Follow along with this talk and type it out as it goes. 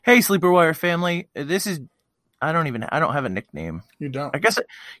Hey, Sleeper Wire family. I don't have a nickname. You don't. I guess,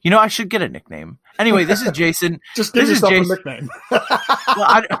 I should get a nickname. Anyway, this is Jason. Just give yourself a nickname.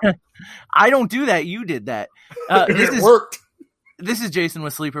 Well, I don't do that. You did that. It worked. This is Jason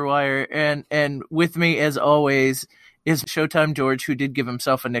with Sleeper Wire, and with me, as always, is Showtime George, who did give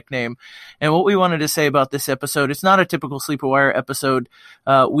himself a nickname. And what we wanted to say about this episode, it's not a typical Sleeper Wire episode.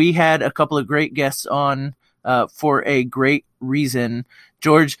 We had a couple of great guests on for a great reason.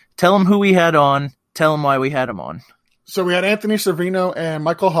 George, tell them who we had on. Tell them why we had them on. So we had Anthony Servino and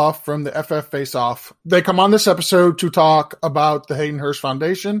Michael Huff from the FF Face Off. They come on this episode to talk about the Hayden Hurst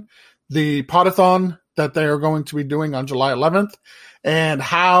Foundation, the Podathon that they are going to be doing on July 11th, and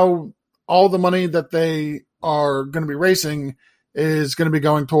how all the money that they are going to be raising is going to be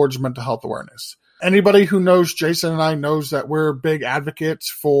going towards mental health awareness. Anybody who knows Jason and I knows that we're big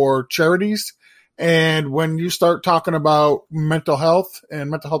advocates for charities. And when you start talking about mental health and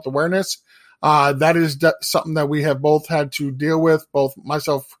mental health awareness, that is something that we have both had to deal with, both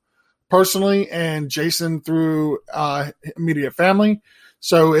myself personally and Jason through immediate family.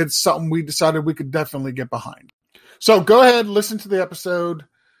 So it's something we decided we could definitely get behind. So go ahead, listen to the episode,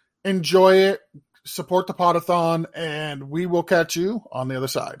 enjoy it, support the Podathon, and we will catch you on the other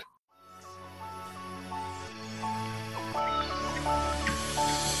side.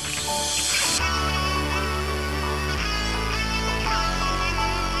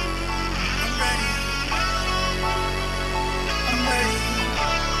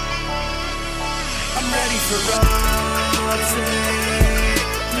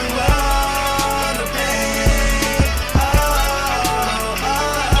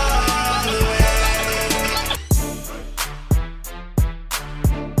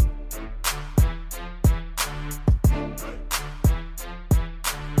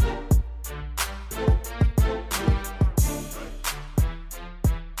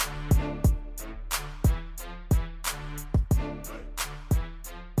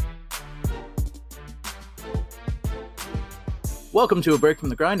 Welcome to A Break from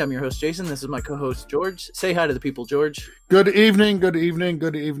the Grind. I'm your host, Jason. This is my co-host, George. Say hi to the people, George. Good evening, good evening,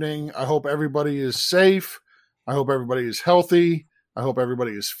 good evening. I hope everybody is safe. I hope everybody is healthy. I hope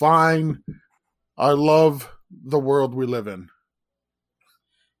everybody is fine. I love the world we live in.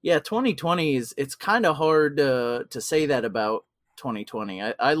 Yeah, 2020 it's kind of hard to say that about 2020.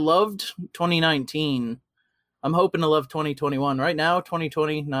 I loved 2019. I'm hoping to love 2021. Right now,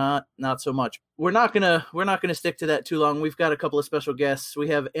 2020, not so much. We're not gonna stick to that too long. We've got a couple of special guests. We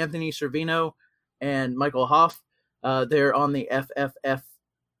have Anthony Servino and Michael Huff. They're on the FFF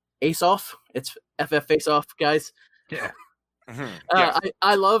Ace Off. It's FF Face Off, guys. Yeah. Mm-hmm. Yeah.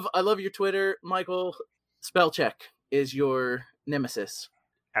 I love your Twitter, Michael. Spell check is your nemesis.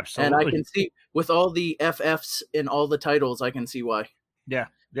 Absolutely. And I can see with all the FFs in all the titles, I can see why. Yeah.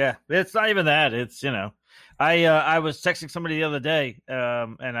 It's not even that. It's I was texting somebody the other day,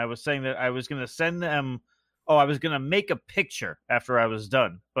 and I was saying that I was going to send them. Oh, I was going to make a picture after I was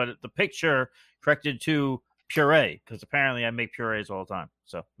done, but the picture corrected to puree because apparently I make purees all the time.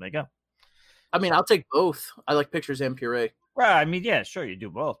 So there you go. I mean, I'll take both. I like pictures and puree. Right. I mean, yeah, sure, you do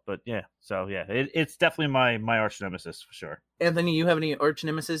both, but yeah. So yeah, it's definitely my arch nemesis for sure. Anthony, you have any arch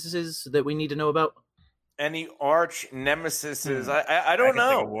nemesis that we need to know about? Any arch nemesis? I don't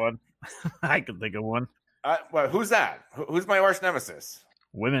know. Think of one. I can think of one. Well, who's that? Who's my arch nemesis?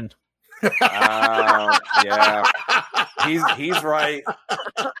 Women. Yeah. He's right.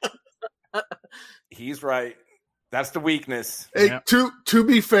 He's right. That's the weakness. Hey, yeah. To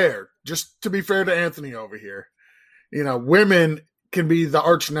be fair, just to be fair to Anthony over here, women can be the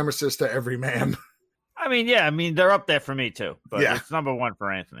arch nemesis to every man. I mean, they're up there for me too, but yeah. It's number one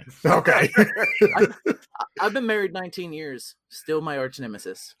for Anthony. Okay. I've been married 19 years. Still my arch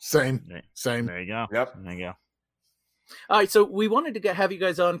nemesis. Same. There you go. Yep. There you go. All right, so we wanted to have you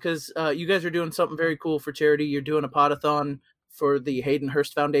guys on because you guys are doing something very cool for charity. You're doing a Podathon for the Hayden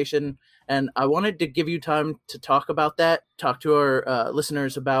Hurst Foundation, and I wanted to give you time to talk about that, talk to our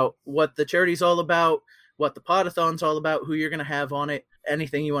listeners about what the charity's all about, what the Podathon's all about, who you're going to have on it,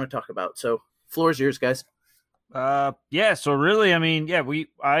 anything you want to talk about. So floor is yours, guys. Yeah. So really, I mean, yeah,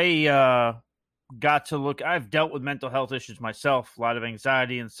 I got to look. I've dealt with mental health issues myself, a lot of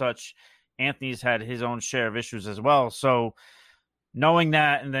anxiety and such. Anthony's had his own share of issues as well. So knowing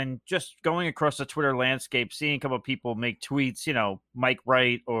that, and then just going across the Twitter landscape, seeing a couple of people make tweets, Mike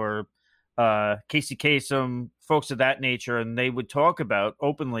Wright or Casey Kasem, folks of that nature, and they would talk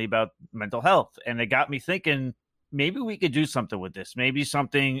openly about mental health. And it got me thinking, maybe we could do something with this. Maybe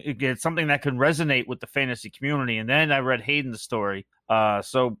something that could resonate with the fantasy community. And then I read Hayden's story.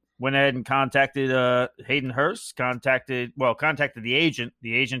 So went ahead and contacted Hayden Hurst, contacted the agent.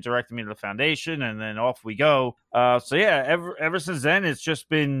 The agent directed me to the foundation, and then off we go. So yeah, ever since then, it's just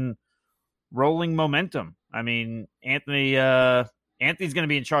been rolling momentum. I mean, Anthony's going to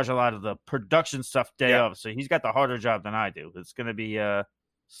be in charge of a lot of the production stuff day of, so he's got the harder job than I do. It's going to be a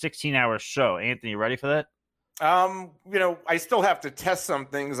 16-hour show. Anthony, you ready for that? I still have to test some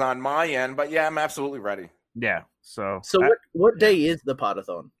things on my end, but yeah, I'm absolutely ready. Yeah. So what day is the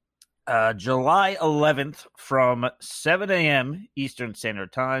Podathon? July 11th from 7 a.m. Eastern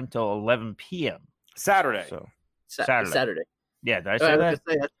Standard Time till 11 p.m. Saturday. So Saturday. Yeah, did I say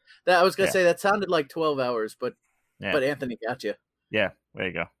that? I was going to say that sounded like 12 hours, but Anthony got you. Yeah, there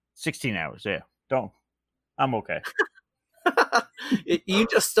you go. 16 hours. Yeah, I'm okay. You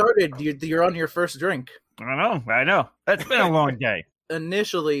just started. You're on your first drink. I know. That's been a long day.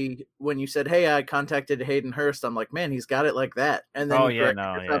 Initially, when you said, "Hey, I contacted Hayden Hurst," I'm like, "Man, he's got it like that." And then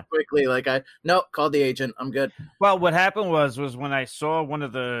quickly, like called the agent. I'm good. Well, what happened was when I saw one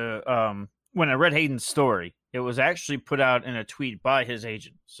of the when I read Hayden's story, it was actually put out in a tweet by his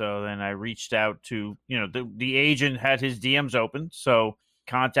agent. So then I reached out to the agent had his DMs open, so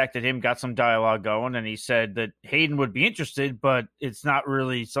contacted him, got some dialogue going, and he said that Hayden would be interested, but it's not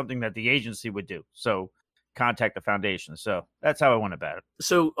really something that the agency would do. So contact the foundation. So that's how I went about it.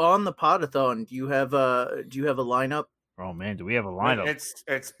 So on the Podathon, do you have a lineup? Oh man, do we have a lineup?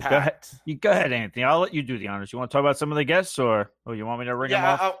 It's packed. Go ahead, Anthony. I'll let you do the honors. You want to talk about some of the guests, or you want me to ring them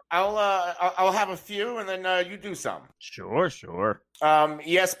off? I'll have a few, and then you do some. Sure.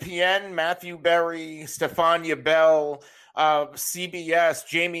 ESPN, Matthew Berry, Stefania Bell, CBS,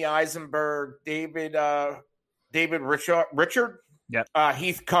 Jamie Eisenberg, David Richard,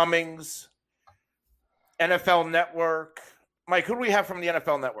 Heath Cummings, NFL Network. Mike, who do we have from the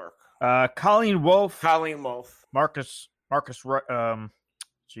NFL Network? Colleen Wolfe, Marcus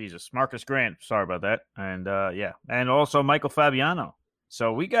Grant. Sorry about that. And and also Michael Fabiano.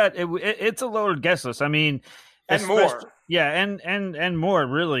 So we got it's a loaded guest list. I mean, and more. Yeah, and more,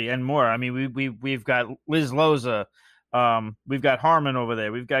 really, and more. I mean, we've got Liz Loza, we've got Harmon over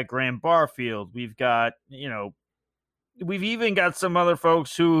there, we've got Graham Barfield, we've got we've even got some other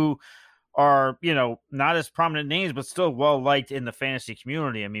folks who are not as prominent names, but still well liked in the fantasy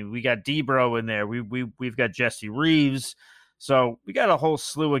community. I mean, we got Debro in there. We've got Jesse Reeves. So we got a whole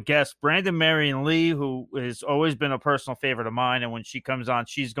slew of guests. Brandon Marion Lee, who has always been a personal favorite of mine, and when she comes on,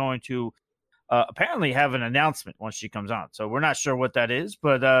 she's going to apparently have an announcement once she comes on. So we're not sure what that is,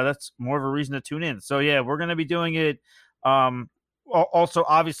 but that's more of a reason to tune in. So yeah, we're going to be doing it. Also,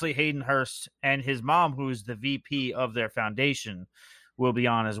 obviously, Hayden Hurst and his mom, who's the VP of their foundation, will be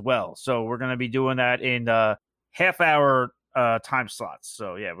on as well. So we're going to be doing that in half-hour time slots.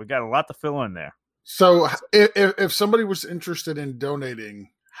 So yeah, we got a lot to fill in there. So if somebody was interested in donating,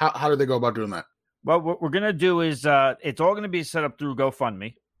 how do they go about doing that? Well, what we're going to do is it's all going to be set up through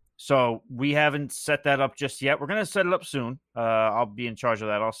GoFundMe. So we haven't set that up just yet. We're going to set it up soon. I'll be in charge of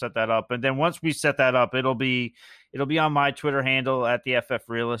that. I'll set that up. And then once we set that up, it'll be on my Twitter handle at the FF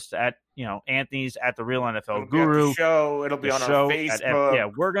Realist, at Anthony's at the Real NFL Guru. It'll be on our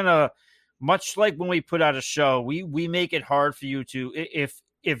Facebook. We're going to, much like when we put out a show, we make it hard for you to,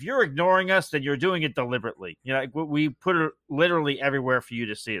 if you're ignoring us, then you're doing it deliberately. We put it literally everywhere for you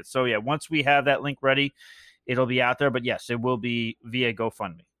to see it. So yeah, once we have that link ready, it'll be out there. But yes, it will be via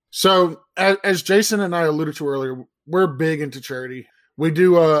GoFundMe. So as Jason and I alluded to earlier, we're big into charity. We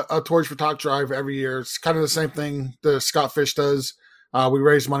do a Toys for Tots drive every year. It's kind of the same thing the Scott Fish does. We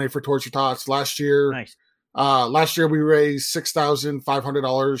raise money for Toys for Tots. Last year we raised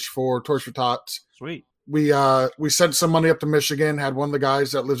 $6,500 for Toys for Tots. Sweet. We sent some money up to Michigan, had one of the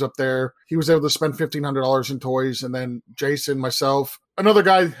guys that lives up there. He was able to spend $1,500 in toys. And then Jason, myself, another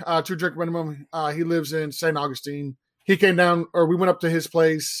guy, 2 drink minimum. He lives in St. Augustine. He came down, or we went up to his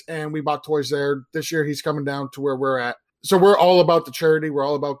place and we bought toys there. This year he's coming down to where we're at. So we're all about the charity. We're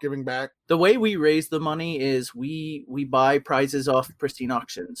all about giving back. The way we raise the money is we buy prizes off Pristine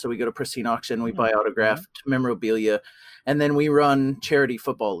Auction. So we go to Pristine Auction, we buy autographed memorabilia, and then we run charity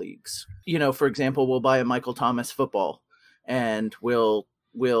football leagues. For example, we'll buy a Michael Thomas football, and we'll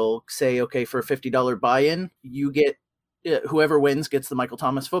say, okay, for a $50 buy-in, you get whoever wins gets the Michael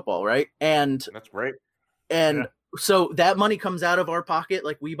Thomas football, right? And that's great. And so that money comes out of our pocket.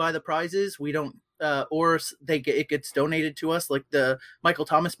 Like, we buy the prizes. We don't. It gets donated to us. Like the Michael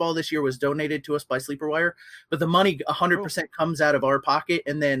Thomas ball this year was donated to us by Sleeper Wire, but the money 100% comes out of our pocket.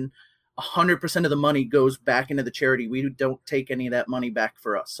 And then 100% of the money goes back into the charity. We don't take any of that money back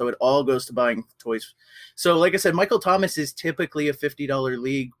for us. So it all goes to buying toys. So like I said, Michael Thomas is typically a $50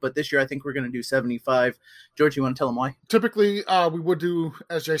 league, but this year I think we're going to do 75. George, you want to tell them why? Typically, we would do,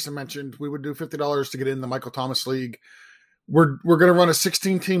 as Jason mentioned, we would do $50 to get in the Michael Thomas League. We're going to run a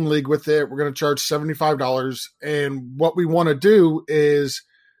 16-team league with it. We're going to charge $75. And what we want to do is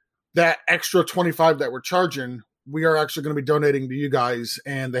that extra $25 that we're charging, we are actually going to be donating to you guys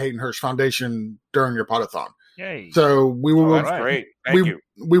and the Hayden Hurst Foundation during your podathon. Yay. So we will. That's great. Thank you.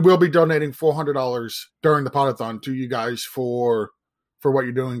 We will be donating $400 during the podathon to you guys for what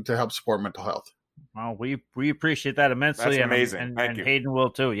you're doing to help support mental health. Well, we appreciate that immensely. That's amazing. And Thank you. Hayden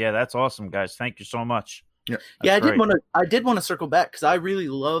will too. Yeah, that's awesome, guys. Thank you so much. Yeah. Yeah, That's I did want to circle back because I really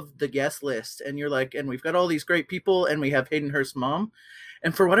love the guest list. And you're like, and we've got all these great people, and we have Hayden Hurst's mom.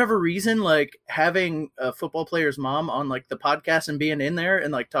 And for whatever reason, like having a football player's mom on like the podcast and being in there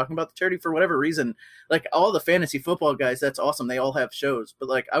and like talking about the charity, for whatever reason, like all the fantasy football guys, that's awesome. They all have shows, but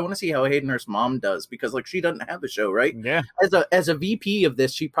like I want to see how Hayden Hurst's mom does, because like she doesn't have a show, right? Yeah. As a VP of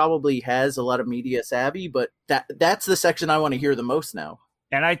this, she probably has a lot of media savvy, but that's the section I want to hear the most now.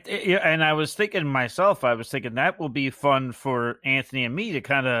 And I was thinking myself, that will be fun for Anthony and me to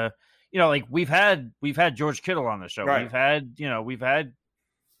kind of, like we've had George Kittle on the show. Right. We've had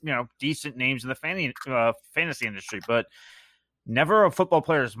decent names in the fantasy industry, but never a football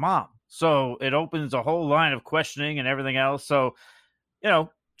player's mom. So it opens a whole line of questioning and everything else. So, I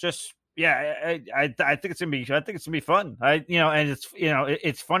think it's gonna be fun. And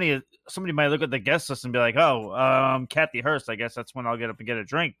it's funny. Somebody might look at the guest list and be like, "Oh, Kathy Hurst. I guess that's when I'll get up and get a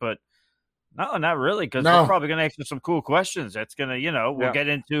drink." But no, not really, because we're probably gonna ask you some cool questions. That's gonna, we'll get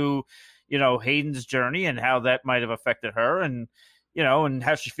into, Hayden's journey and how that might have affected her, and and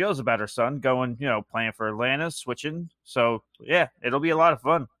how she feels about her son going, playing for Atlanta, switching. So yeah, it'll be a lot of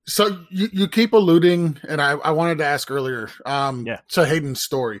fun. So you keep alluding, and I wanted to ask earlier, to Hayden's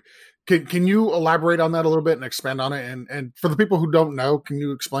story. Can you elaborate on that a little bit and expand on it? And for the people who don't know, can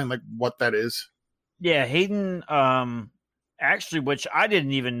you explain like what that is? Yeah, Hayden, actually, which I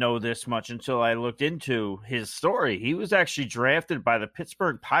didn't even know this much until I looked into his story. He was actually drafted by the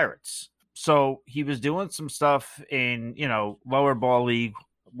Pittsburgh Pirates. So he was doing some stuff in, lower ball league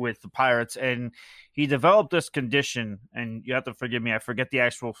with the Pirates, and he developed this condition, and you have to forgive me, I forget the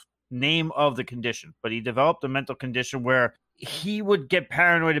actual name of the condition, but he developed a mental condition where he would get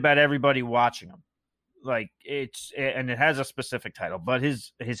paranoid about everybody watching him. Like it has a specific title, but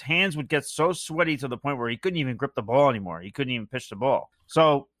his hands would get so sweaty to the point where he couldn't even grip the ball anymore. He couldn't even pitch the ball.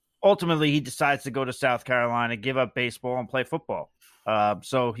 So ultimately he decides to go to South Carolina, give up baseball and play football.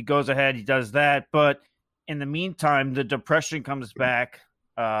 So he goes ahead, he does that. But in the meantime, the depression comes back,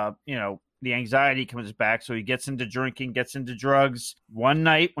 the anxiety comes back. So he gets into drinking, gets into drugs. One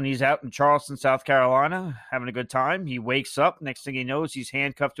night when he's out in Charleston, South Carolina, having a good time, he wakes up. Next thing he knows, he's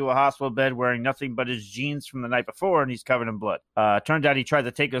handcuffed to a hospital bed wearing nothing but his jeans from the night before, and he's covered in blood. Turned out he tried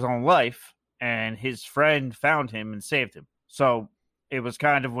to take his own life, and his friend found him and saved him. So it was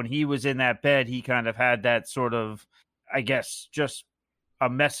kind of when he was in that bed, he kind of had that sort of, I guess, just a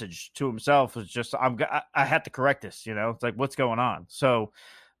message to himself. Was just, I had to correct this, it's like, what's going on? So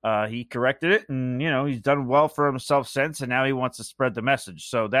he corrected it, and, he's done well for himself since, and now he wants to spread the message.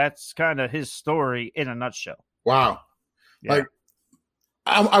 So that's kind of his story in a nutshell. Wow. Yeah. Like,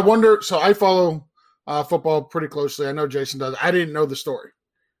 I wonder, so I follow football pretty closely. I know Jason does. I didn't know the story.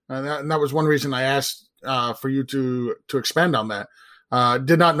 And that was one reason I asked for you to expand on that.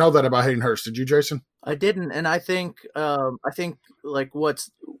 Did not know that about Hayden Hurst. Did you, Jason? I didn't, and I think like what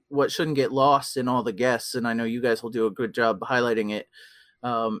shouldn't get lost in all the guests, and I know you guys will do a good job highlighting it,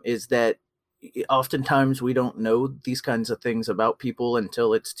 is that oftentimes we don't know these kinds of things about people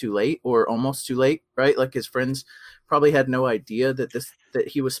until it's too late or almost too late, right? Like his friends probably had no idea that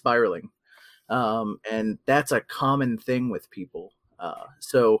he was spiraling, and that's a common thing with people.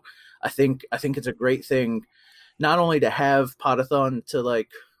 So I think it's a great thing, not only to have Podathon to like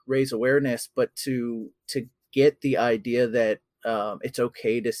raise awareness, but to get the idea that it's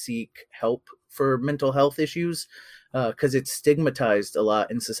okay to seek help for mental health issues, because it's stigmatized a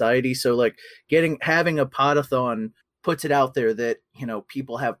lot in society. So like having a Podathon puts it out there that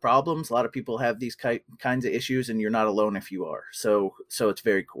people have problems. A lot of people have these kinds of issues, and you're not alone if you are. So it's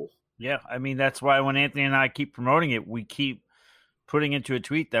very cool. Yeah, I mean, that's why when Anthony and I keep promoting it, we keep putting into a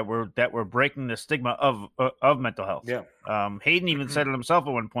tweet that we're breaking the stigma of mental health. Yeah. Hayden even said it himself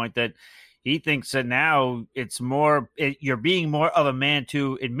at one point that he thinks that now it's you're being more of a man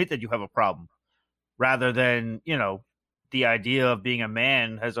to admit that you have a problem, rather than, the idea of being a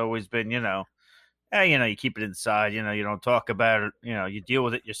man has always been, you keep it inside. You don't talk about it. You deal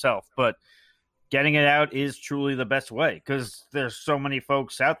with it yourself. But getting it out is truly the best way, because there's so many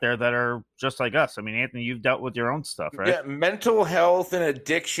folks out there that are just like us. I mean, Anthony, you've dealt with your own stuff, right? Yeah, mental health and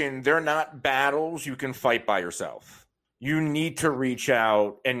addiction, they're not battles you can fight by yourself. You need to reach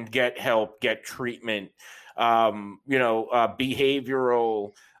out and get help, get treatment,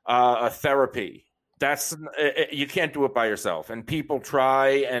 behavioral therapy. You can't do it by yourself, and people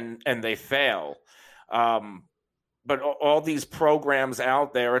try and they fail. But all these programs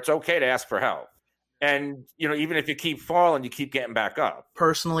out there, it's okay to ask for help. And, even if you keep falling, you keep getting back up.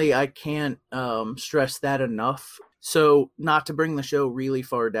 Personally, I can't stress that enough. So not to bring the show really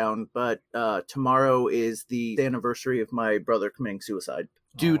far down, but tomorrow is the anniversary of my brother committing suicide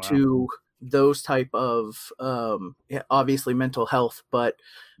due to those type of, obviously mental health, but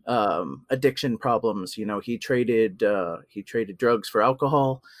addiction problems. He traded drugs for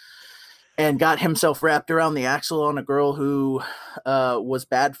alcohol and got himself wrapped around the axle on a girl who was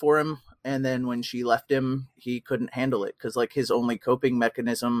bad for him. And then when she left him, he couldn't handle it, because like his only coping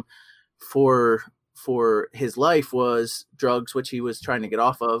mechanism for his life was drugs, which he was trying to get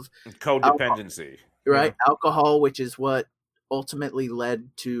off of. Codependency. Right. Yeah. Alcohol, which is what ultimately led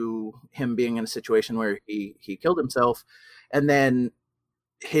to him being in a situation where he killed himself. And then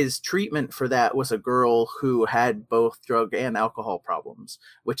his treatment for that was a girl who had both drug and alcohol problems,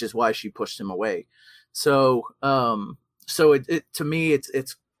 which is why she pushed him away. So it to me,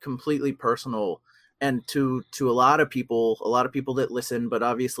 it's completely personal, and to a lot of people that listen, but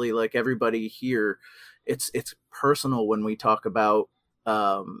obviously like everybody here, it's personal when we talk about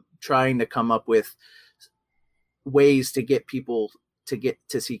trying to come up with ways to get people to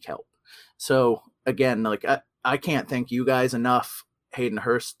seek help. So again, like I can't thank you guys enough, Hayden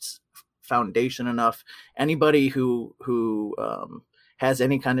Hurst's Foundation enough, anybody who has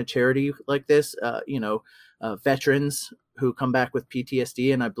any kind of charity like this, veterans who come back with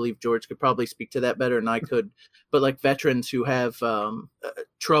PTSD, and I believe George could probably speak to that better than I could, but like veterans who have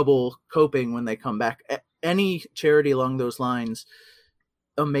trouble coping when they come back, any charity along those lines,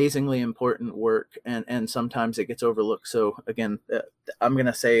 amazingly important work, and sometimes it gets overlooked. So again, I'll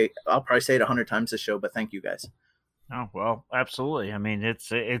probably say it 100 times this show, but thank you guys. Oh, well, absolutely. I mean,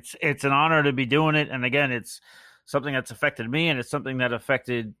 it's an honor to be doing it. And again, it's something that's affected me, and it's something that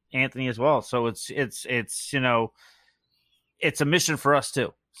affected Anthony as well. So it's a mission for us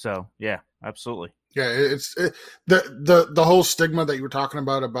too. So yeah, absolutely. Yeah. The whole stigma that you were talking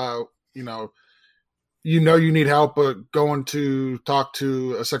about, you need help, but going to talk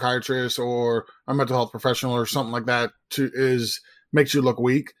to a psychiatrist or a mental health professional or something like that makes you look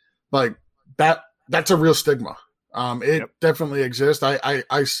weak. Like that's a real stigma. It definitely exists.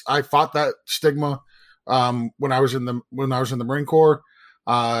 I fought that stigma when I was in the Marine Corps.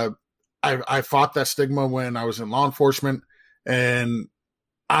 I fought that stigma when I was in law enforcement, and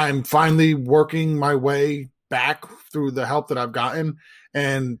I'm finally working my way back through the help that I've gotten,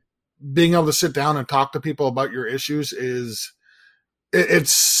 and being able to sit down and talk to people about your issues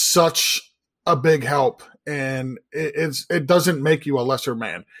it's such a big help, and it doesn't make you a lesser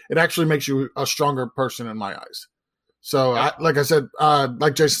man. It actually makes you a stronger person in my eyes. So like I said,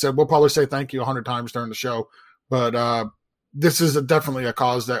 like Jason said, we'll probably say thank you 100 times during the show, but this is definitely a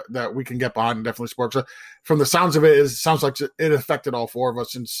cause that we can get behind and definitely support. So from the sounds of it, it sounds like it affected all four of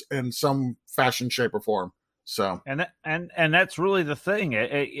us in some fashion, shape, or form. So and that's really the thing.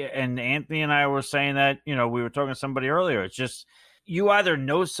 And Anthony and I were saying that, we were talking to somebody earlier. It's just, you either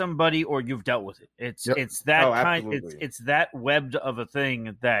know somebody or you've dealt with it. It's that kind. It's that webbed of a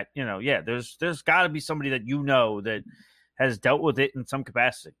thing that there's got to be somebody that that has dealt with it in some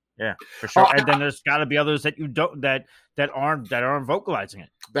capacity. Yeah, for sure. And then there's got to be others that you don't that aren't vocalizing it.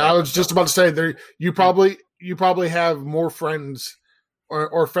 I was just about to say there. You probably have more friends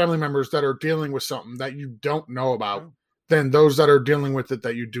or family members that are dealing with something that you don't know about than those that are dealing with it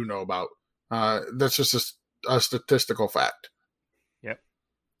that you do know about. That's just a statistical fact. Yep.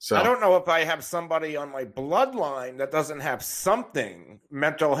 So I don't know if I have somebody on my bloodline that doesn't have something,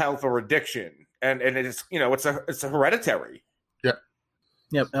 mental health or addiction, and it is it's a hereditary.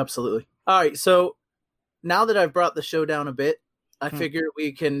 Yep, absolutely. All right, so now that I've brought the show down a bit, I figure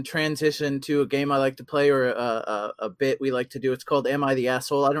we can transition to a game I like to play, or a bit we like to do. It's called "Am I the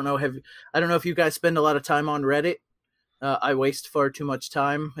Asshole?" I don't know if you guys spend a lot of time on Reddit. I waste far too much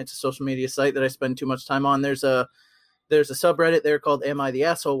time. It's a social media site that I spend too much time on. There's a subreddit there called "Am I the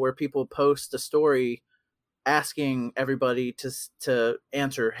Asshole?" where people post a story asking everybody to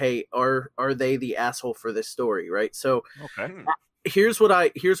answer, "Hey, are they the asshole for this story?" Right. So okay. Here's what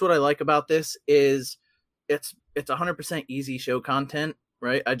I like about this is it's 100% easy show content,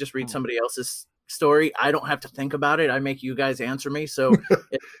 right? I just read somebody else's story, I don't have to think about it. I make you guys answer me. So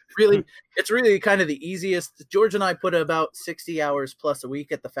it's really kind of the easiest. George and I put about 60 hours plus a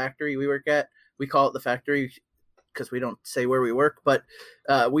week at the factory we work at. We call it the factory because we don't say where we work, but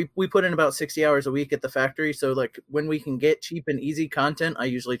we put in about 60 hours a week at the factory. So like when we can get cheap and easy content, I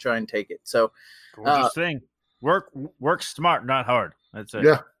usually try and take it. So gorgeous thing. Work smart, not hard. That's it.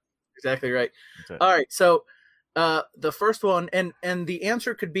 Yeah, exactly right. All right. So the first one, and the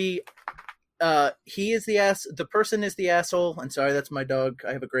answer could be he is the ass. The person is the asshole. And sorry, that's my dog.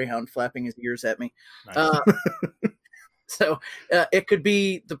 I have a greyhound flapping his ears at me. Nice. So it could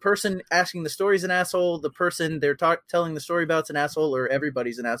be the person asking the story is an asshole, the person they're telling the story about is an asshole, or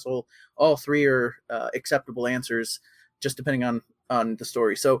everybody's an asshole. All three are acceptable answers, just depending on the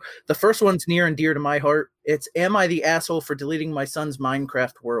story. So the first one's near and dear to my heart. It's, am I the asshole for deleting my son's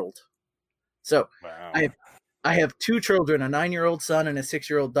Minecraft world? So wow. I have two children, a 9-year-old son and a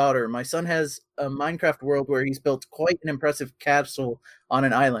 6-year-old daughter. My son has a Minecraft world where he's built quite an impressive castle on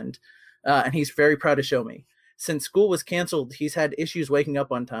an island, and he's very proud to show me. Since school was canceled, he's had issues waking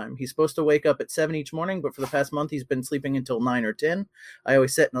up on time. He's supposed to wake up at 7 each morning, but for the past month, he's been sleeping until 9 or 10. I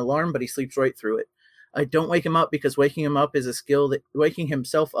always set an alarm, but he sleeps right through it. I don't wake him up because waking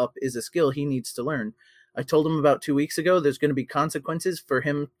himself up is a skill he needs to learn. I told him about 2 weeks ago there's going to be consequences for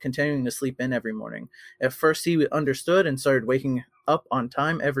him continuing to sleep in every morning. At first, he understood and started waking up on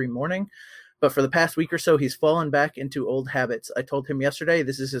time every morning. But for the past week or so, he's fallen back into old habits. I told him yesterday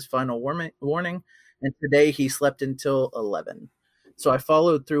this is his final warning. And today he slept until 11. So I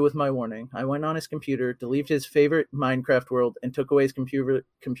followed through with my warning. I went on his computer, deleted his favorite Minecraft world, and took away his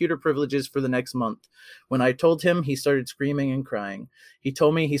computer privileges for the next month. When I told him, he started screaming and crying. He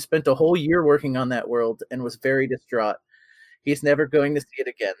told me he spent a whole year working on that world and was very distraught. He's never going to see it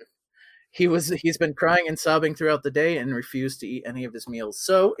again. He's been crying and sobbing throughout the day and refused to eat any of his meals.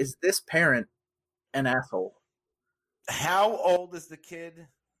 So is this parent an asshole? How old is the kid?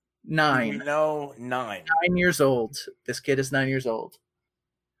 9. No, 9. 9 years old. This kid is 9 years old.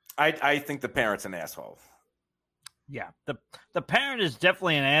 I think the parent's an asshole. Yeah, the parent is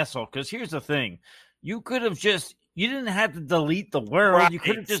definitely an asshole, because here's the thing. You didn't have to delete the world. Right. You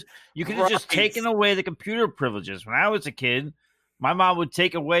could have just taken away the computer privileges. When I was a kid, my mom would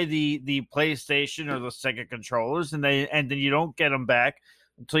take away the PlayStation or the Sega controllers, and then you don't get them back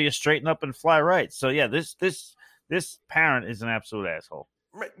until you straighten up and fly right. So yeah, this parent is an absolute asshole.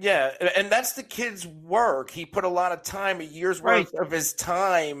 Yeah, and that's the kid's work. He put a lot of time, a year's worth of his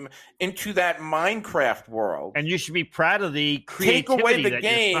time into that Minecraft world. And you should be proud of the creativity Take away the that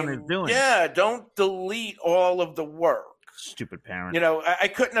game. your son is doing. Yeah, don't delete all of the work. Stupid parent. You know, I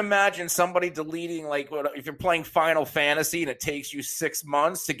couldn't imagine somebody deleting, like, if you're playing Final Fantasy and it takes you 6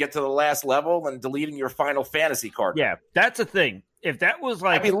 months to get to the last level, and deleting your Final Fantasy card. Yeah, that's a thing. If that was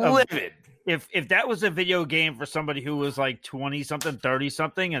like... I'd be livid. If that was a video game for somebody who was like 20-something,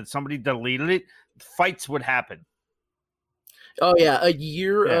 30-something, and somebody deleted it, fights would happen. Oh yeah, a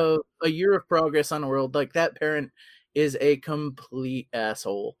year of progress on a world, like that parent is a complete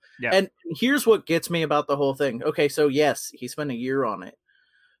asshole. Yeah. And here's what gets me about the whole thing. Okay, so yes, he spent a year on it.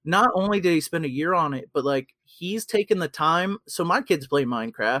 Not only did he spend a year on it, but like he's taken the time. So my kids play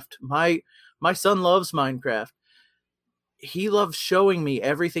Minecraft. My son loves Minecraft. He loves showing me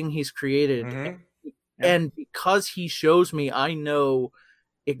everything he's created. Mm-hmm. And because he shows me, I know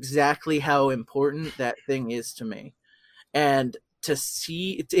exactly how important that thing is to me. And to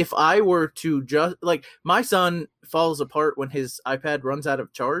see, if I were to just, like, my son falls apart when his iPad runs out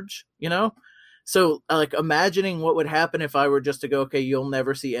of charge, you know? So, like, imagining what would happen if I were just to go, okay, you'll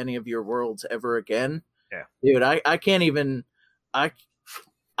never see any of your worlds ever again. Yeah. Dude, I can't even, I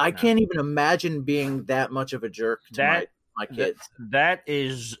can't even imagine being that much of a jerk to my kids. That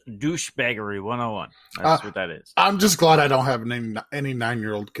is douchebaggery 101. That's what that is. I'm just glad I don't have any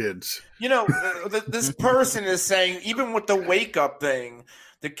 9-year-old kids. You know, this person is saying, even with the wake up thing,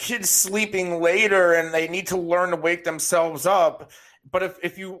 the kid's sleeping later and they need to learn to wake themselves up. But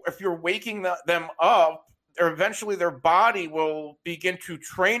if you're waking them up, eventually their body will begin to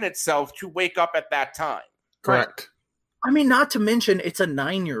train itself to wake up at that time. Correct. I mean, not to mention it's a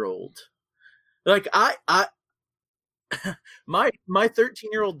 9-year-old. Like my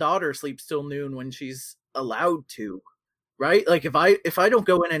 13-year-old daughter sleeps till noon when she's allowed to, right? Like if I don't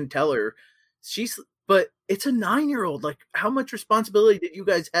go in and tell her, but it's a 9-year-old. Like, how much responsibility did you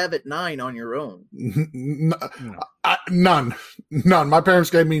guys have at 9 on your own? None. My parents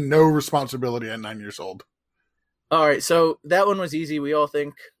gave me no responsibility at 9 years old. All right, so that one was easy. We all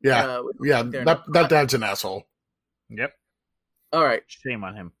think. Yeah, that dad's an asshole. Yep. All right. Shame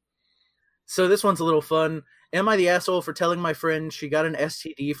on him. So this one's a little fun. Am I the asshole for telling my friend she got an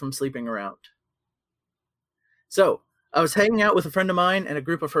STD from sleeping around? So I was hanging out with a friend of mine and a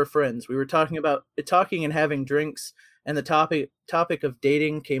group of her friends. We were talking and having drinks, and the topic of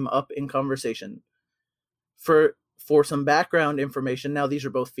dating came up in conversation. For some background information, now these are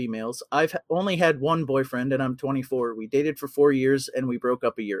both females. I've only had one boyfriend and I'm 24. We dated for 4 years and we broke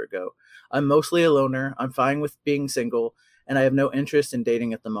up a year ago. I'm mostly a loner. I'm fine with being single and I have no interest in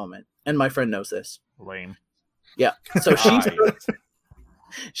dating at the moment. And my friend knows this. Lame. Yeah. So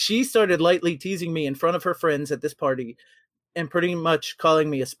she started lightly teasing me in front of her friends at this party and pretty much calling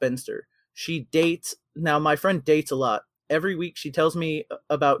me a spinster. She dates. Now my friend dates a lot. Every week she tells me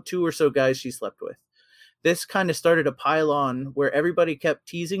about 2 or so guys she slept with. This kind of started a pile on where everybody kept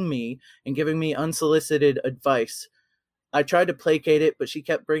teasing me and giving me unsolicited advice. I tried to placate it, but she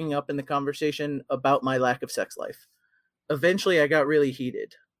kept bringing up in the conversation about my lack of sex life. Eventually, I got really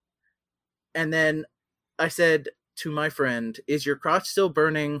heated. And then I said to my friend, "Is your crotch still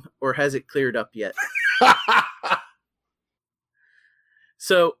burning or has it cleared up yet?"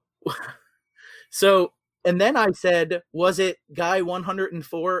 So, and then I said, "Was it guy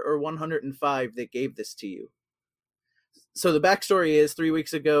 104 or 105 that gave this to you?" So the backstory is 3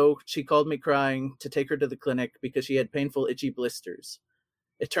 weeks ago, she called me crying to take her to the clinic because she had painful, itchy blisters.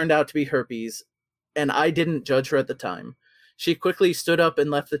 It turned out to be herpes, and I didn't judge her at the time. She quickly stood up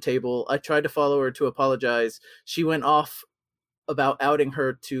and left the table. I tried to follow her to apologize. She went off about outing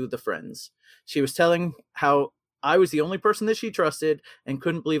her to the friends. She was telling how I was the only person that she trusted and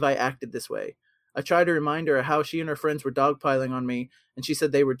couldn't believe I acted this way. I tried to remind her how she and her friends were dogpiling on me, and she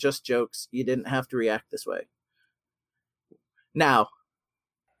said they were just jokes. You didn't have to react this way. Now,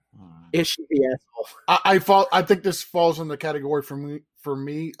 is she the asshole? I think this falls in the category for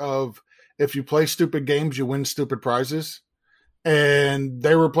me of if you play stupid games, you win stupid prizes. And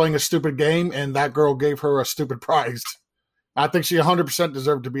they were playing a stupid game, and that girl gave her a stupid prize. I think she 100%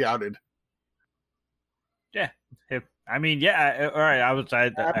 deserved to be outed. Yeah. I mean, yeah. All right. I was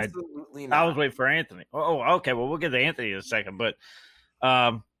waiting for Anthony. Oh, okay. Well, we'll get to Anthony in a second, but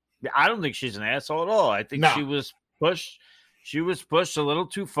I don't think she's an asshole at all. I think she was pushed. She was pushed a little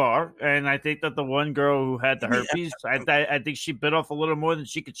too far, and I think that the one girl who had the herpes, I think she bit off a little more than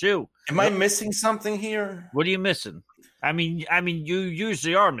she could chew. Am I missing something here? What are you missing? I mean, you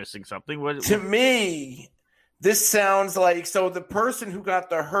usually are missing something. To me, this sounds like the person who got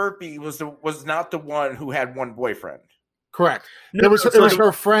the herpes was not the one who had one boyfriend. Correct. It was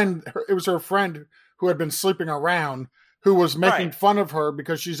her friend. It was her friend who had been sleeping around who was making fun of her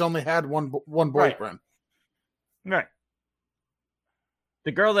because she's only had one boyfriend. Right.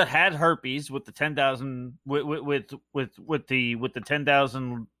 The girl that had herpes with the 10,000 with the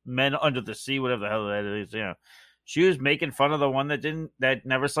 10,000 men under the sea, whatever the hell that is, she was making fun of the one that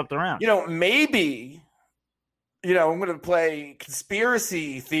never slept around. Maybe. I'm going to play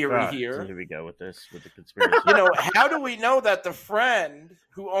conspiracy theory here. So here we go with the conspiracy. How do we know that the friend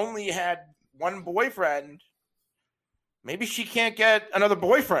who only had one boyfriend, maybe she can't get another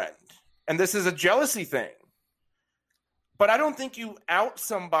boyfriend, and this is a jealousy thing? But I don't think you out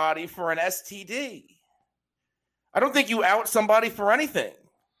somebody for an STD. I don't think you out somebody for anything.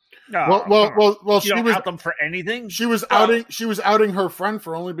 No, well. She don't out them for anything. She was outing her friend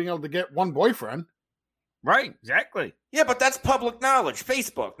for only being able to get one boyfriend. Right, exactly. Yeah, but that's public knowledge.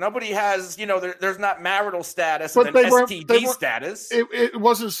 Facebook. Nobody has, there's not marital status and STD status. It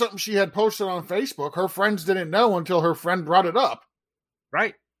wasn't something she had posted on Facebook. Her friends didn't know until her friend brought it up.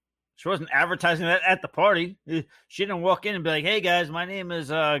 Right. She wasn't advertising that at the party. She didn't walk in and be like, "Hey guys, my name is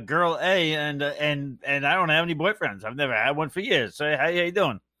Girl A, and I don't have any boyfriends. I've never had one for years. So how you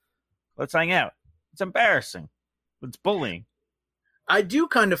doing? Let's hang out." It's embarrassing. It's bullying. I do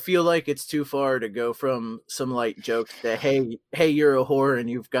kind of feel like it's too far to go from some light joke to hey, you're a whore and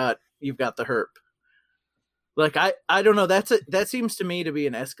you've got the herp. Like I don't know. That seems to me to be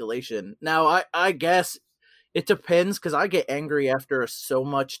an escalation. Now I guess. It depends, because I get angry after so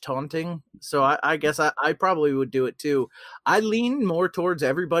much taunting. So I guess I probably would do it too. I lean more towards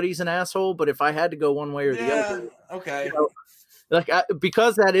everybody's an asshole, but if I had to go one way or the other, okay.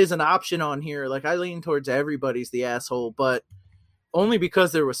 Because that is an option on here, I lean towards everybody's the asshole, but only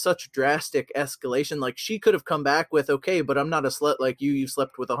because there was such drastic escalation. Like, she could have come back with, "Okay, but I'm not a slut like you. You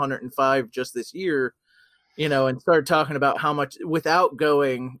slept with 105 just this year," and started talking about how much without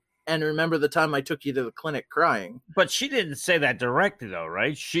going. And remember the time I took you to the clinic crying. But she didn't say that directly, though,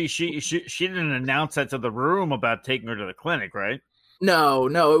 right? She didn't announce that to the room about taking her to the clinic, right? No,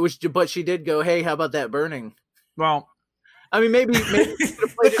 it was. But she did go, "Hey, how about that burning?" Well, I mean, maybe she could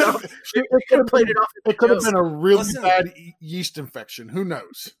have played it off. It could have been a really bad yeast infection. Who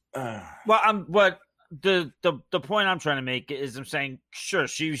knows? Well, the point I'm trying to make is I'm saying, sure,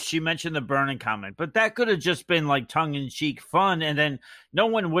 she mentioned the burning comment, but that could have just been like tongue in cheek fun, and then no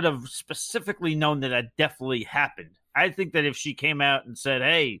one would have specifically known that definitely happened. I think that if she came out and said,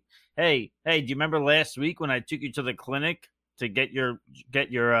 hey, do you remember last week when I took you to the clinic to get your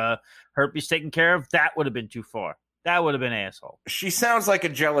herpes taken care of? That would have been too far. That would have been asshole. She sounds like a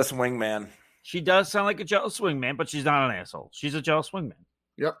jealous wingman. She does sound like a jealous wingman, but she's not an asshole. She's a jealous wingman.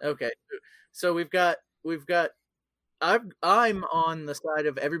 Yep. Okay. So we've got I'm on the side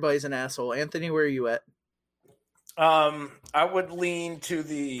of everybody's an asshole. Anthony, where are you at? I would lean to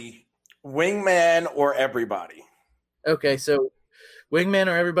the wingman or everybody. Okay, so wingman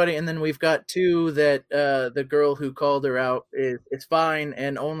or everybody, and then we've got two that the girl who called her out is fine,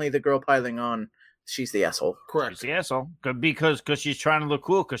 and only the girl piling on, she's the asshole. Correct. She's the asshole because she's trying to look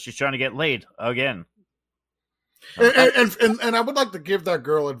cool because she's trying to get laid again. And I would like to give that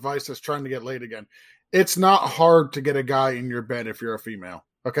girl advice that's trying to get laid again. It's not hard to get a guy in your bed if you're a female.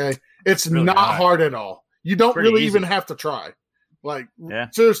 Okay, it's really not hard at all. You don't really even have to try. Like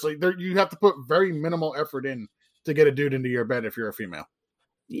seriously, you have to put very minimal effort in to get a dude into your bed if you're a female.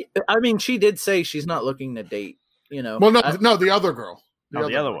 I mean, she did say she's not looking to date. You know. Well, no, the other girl.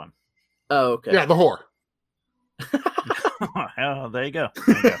 The other one. Oh, okay. Yeah, the whore. Oh, there you go.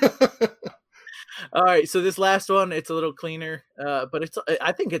 All right, so this last one, it's a little cleaner, but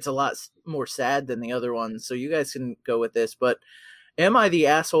I think it's a lot more sad than the other one, so you guys can go with this. But am I the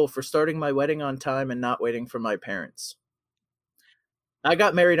asshole for starting my wedding on time and not waiting for my parents? I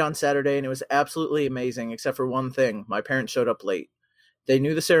got married on Saturday, and it was absolutely amazing, except for one thing. My parents showed up late. They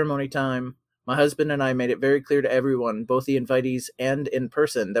knew the ceremony time. My husband and I made it very clear to everyone, both the invitees and in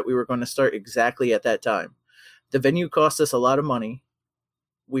person, that we were going to start exactly at that time. The venue cost us a lot of money.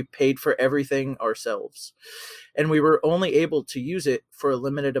 We paid for everything ourselves, and we were only able to use it for a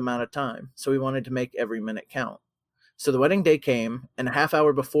limited amount of time, so we wanted to make every minute count. So the wedding day came, and a half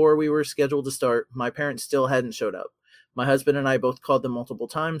hour before we were scheduled to start, my parents still hadn't showed up. My husband and I both called them multiple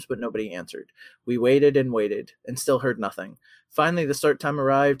times, but nobody answered. We waited and waited, and still heard nothing. Finally, the start time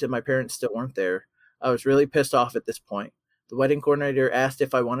arrived, and my parents still weren't there. I was really pissed off at this point. The wedding coordinator asked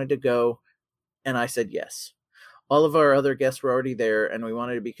if I wanted to go, and I said yes. All of our other guests were already there, and we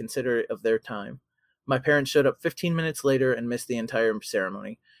wanted to be considerate of their time. My parents showed up 15 minutes later and missed the entire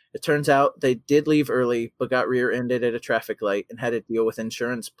ceremony. It turns out they did leave early, but got rear-ended at a traffic light and had to deal with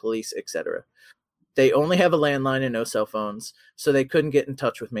insurance, police, etc. They only have a landline and no cell phones, so they couldn't get in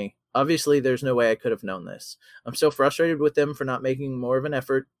touch with me. Obviously, there's no way I could have known this. I'm so frustrated with them for not making more of an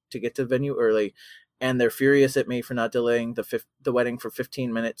effort to get to the venue early, and they're furious at me for not delaying the wedding for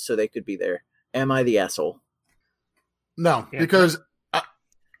 15 minutes so they could be there. Am I the asshole? No, because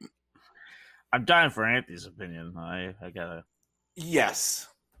I'm dying for Anthony's opinion. I gotta. Yes.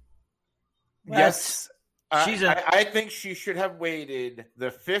 Yes. I think she should have waited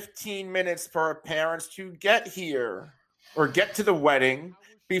the 15 minutes for her parents to get here or get to the wedding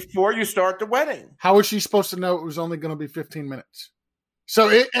before you start the wedding. How was she supposed to know it was only going to be 15 minutes? So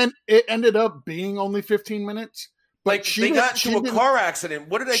it ended up being only 15 minutes. But like they got into a car accident.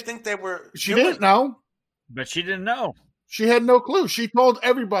 What did they think they were? She didn't know. But she didn't know. She had no clue. She told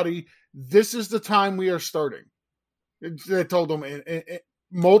everybody, this is the time we are starting. They told them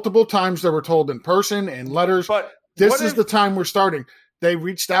multiple times. They were told in person and letters. But this is the time we're starting. They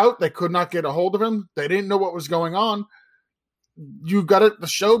reached out. They could not get a hold of him. They didn't know what was going on. You got it. The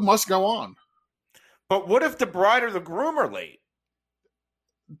show must go on. But what if the bride or the groom are late?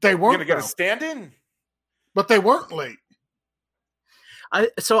 They weren't going to get a stand-in. But they weren't late. I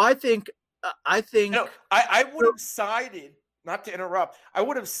think. No, I would have sided, not to interrupt, I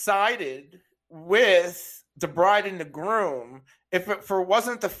would have sided with the bride and the groom if it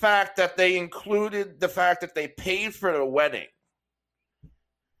wasn't the fact that they included the fact that they paid for the wedding.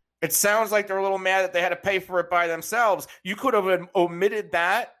 It sounds like they're a little mad that they had to pay for it by themselves. You could have omitted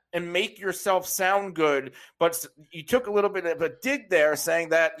that and make yourself sound good, but you took a little bit of a dig there saying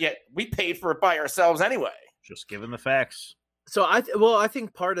that, yeah, we paid for it by ourselves anyway. Just giving the facts. So I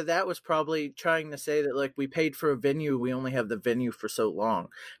think part of that was probably trying to say that, like, we paid for a venue, we only have the venue for so long.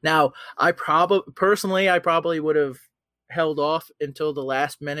 Now, I probably would have held off until the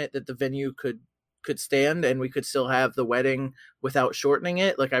last minute that the venue could stand and we could still have the wedding without shortening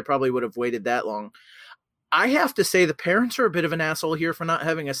it. Like, I probably would have waited that long. I have to say the parents are a bit of an asshole here for not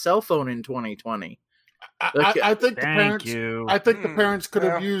having a cell phone in 2020. I think the parents. I think the parents could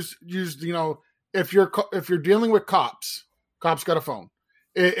have used. If you're dealing with cops got a phone.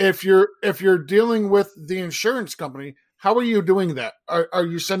 If you're dealing with the insurance company, how are you doing that? Are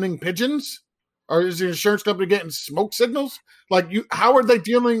you sending pigeons? Or is the insurance company getting smoke signals? Like, how are they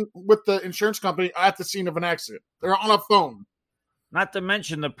dealing with the insurance company at the scene of an accident? They're on a phone. Not to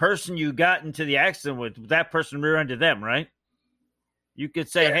mention the person you got into the accident with, that person rear-ended them, right? You could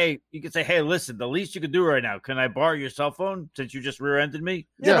say, hey, listen, the least you could do right now, can I borrow your cell phone since you just rear-ended me?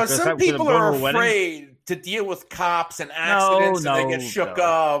 Yeah, but some people are afraid to deal with cops and accidents and they get shook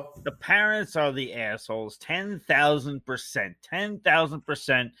up. The parents are the assholes. 10,000%.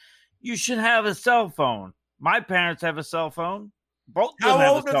 10,000%. You should have a cell phone. My parents have a cell phone. Both of them How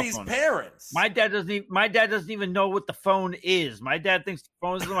have old a are cell these phone. parents? My dad doesn't even know what the phone is. My dad thinks the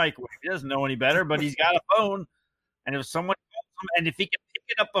phone is the microwave. He doesn't know any better, but he's got a phone. And if someone calls him, and if he can pick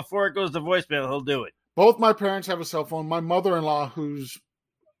it up before it goes to voicemail, he'll do it. Both my parents have a cell phone. My mother-in-law, who's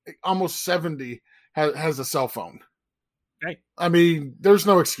almost 70, has a cell phone. Okay. I mean, there's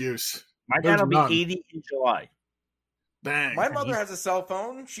no excuse. My dad will be 80 in July. Bang. My mother has a cell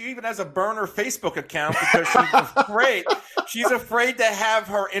phone. She even has a burner Facebook account because she's afraid. She's afraid to have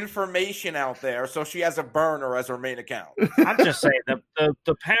her information out there, so she has a burner as her main account. I'm just saying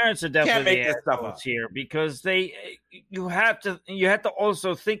the parents are definitely make this stuff up here because you have to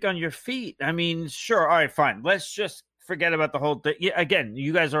also think on your feet. I mean, sure, all right, fine. Let's just forget about the whole thing. Yeah, again,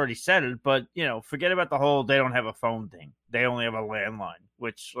 you guys already said it, but forget about the whole they don't have a phone thing. They only have a landline,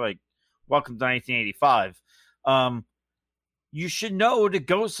 which welcome to 1985. You should know to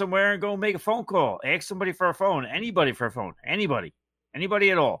go somewhere and go make a phone call. Ask somebody for a phone. Anybody for a phone. Anybody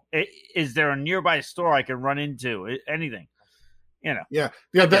at all. Is there a nearby store I can run into? Anything. Yeah.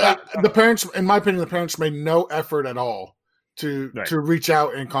 The parents, in my opinion, made no effort at all to reach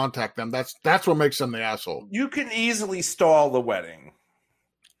out and contact them. That's what makes them the asshole. You can easily stall the wedding.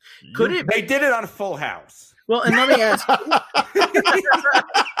 They did it on Full House. Well, and let me ask.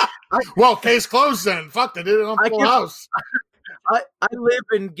 Well, case closed then. Fuck, they did it on Full House. I live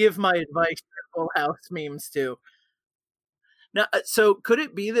and give my advice to Full House memes too. Now, so could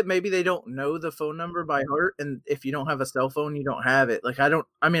it be that maybe they don't know the phone number by heart, and if you don't have a cell phone, you don't have it? I don't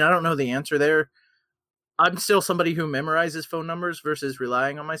know the answer there. I'm still somebody who memorizes phone numbers versus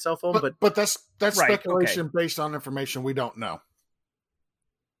relying on my cell phone, but that's right, speculation based on information we don't know.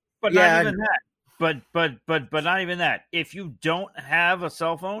 But not even that. But not even that. If you don't have a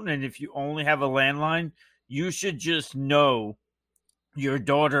cell phone and if you only have a landline, you should just know your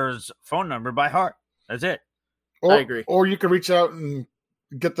daughter's phone number by heart. That's it. I agree. Or you can reach out and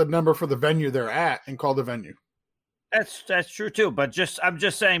get the number for the venue they're at and call the venue. That's true too. But I'm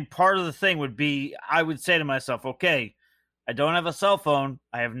just saying part of the thing would be I would say to myself, okay, I don't have a cell phone.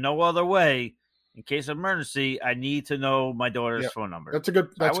 I have no other way. In case of emergency, I need to know my daughter's phone number. That's a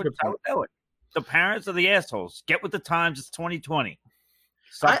good point. I would know it. The parents are the assholes. Get with the times. It's 2020.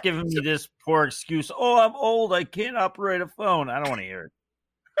 Stop giving me this poor excuse. Oh, I'm old. I can't operate a phone. I don't want to hear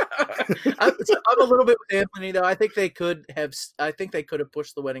it. I'm a little bit with Anthony, though. I think they could have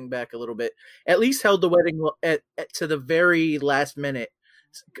pushed the wedding back a little bit. At least held the wedding to the very last minute.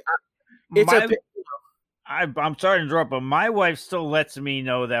 I'm sorry to interrupt, but my wife still lets me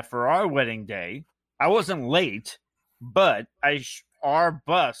know that for our wedding day, I wasn't late, but our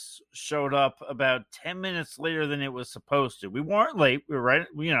bus showed up about 10 minutes later than it was supposed to. We weren't late. We were right.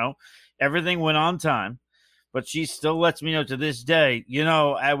 Everything went on time, but she still lets me know to this day,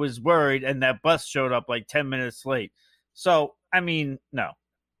 I was worried and that bus showed up like 10 minutes late. So, I mean, no.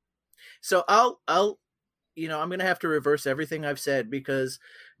 So I'm going to have to reverse everything I've said because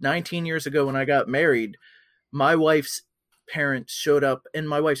 19 years ago when I got married, my wife's parents showed up and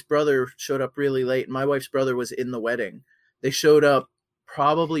my wife's brother showed up really late. And my wife's brother was in the wedding. They showed up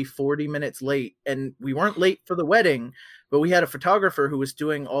probably 40 minutes late, and we weren't late for the wedding, but we had a photographer who was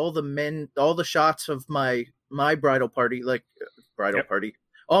doing all the shots of my bridal party, party,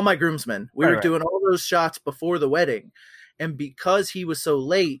 all my groomsmen. We were doing all those shots before the wedding. And because he was so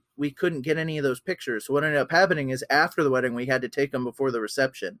late, we couldn't get any of those pictures. So what ended up happening is after the wedding, we had to take them before the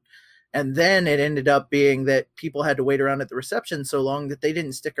reception. And then it ended up being that people had to wait around at the reception so long that they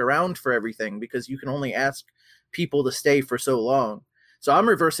didn't stick around for everything because you can only ask people to stay for so long. So I'm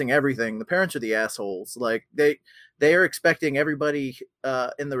reversing everything. The parents are the assholes. They are expecting everybody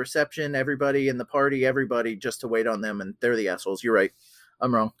in the reception, everybody in the party, everybody just to wait on them, and they're the assholes. You're right.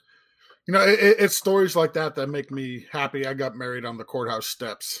 I'm wrong. It's stories like that make me happy. I got married on the courthouse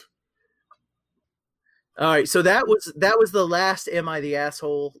steps. All right, so that was the last "Am I the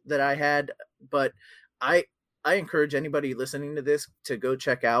Asshole" that I had, but I encourage anybody listening to this to go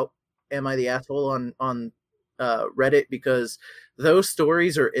check out "Am I the Asshole" on Reddit because those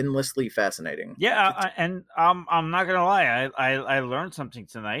stories are endlessly fascinating. Yeah, and I'm not gonna lie, I learned something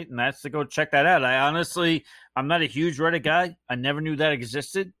tonight, and that's to go check that out. I'm not a huge Reddit guy. I never knew that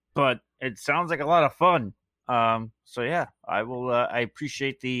existed. but it sounds like a lot of fun. So yeah, I will. I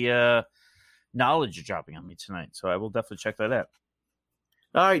appreciate the knowledge you're dropping on me tonight. So I will definitely check that out.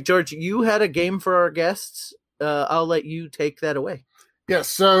 All right, George, you had a game for our guests. I'll let you take that away. Yes.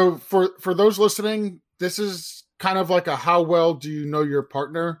 So for those listening, this is kind of like a how well do you know your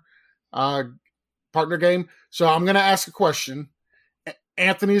partner game. So I'm going to ask a question.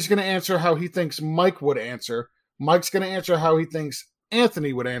 Anthony's going to answer how he thinks Mike would answer. Mike's going to answer how he thinks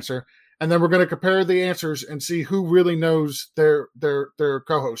Anthony would answer. And then we're going to compare the answers and see who really knows their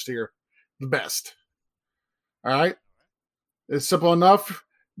co-host here the best. All right. It's simple enough.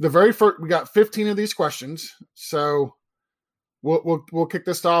 The very first, we got 15 of these questions. So we'll kick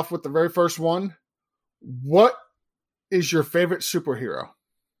this off with the very first one. What is your favorite superhero?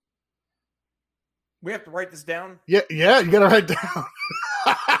 We have to write this down? Yeah, you got to write down.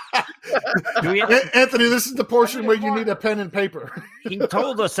 Anthony, this is the portion where you need a pen and paper. He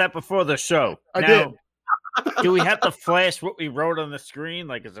told us that before the show. I did. Do we have to flash what we wrote on the screen,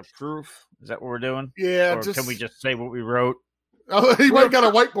 like as a proof? Is that what we're doing? Yeah. Or can we just say what we wrote? Oh, he might have got a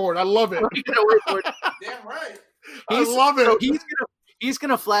whiteboard. I love it. Damn right. I love it. So he's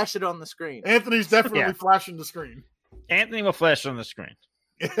gonna flash it on the screen. Anthony's definitely flashing the screen. Anthony will flash on the screen.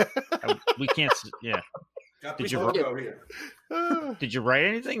 We can't. Yeah. Did you write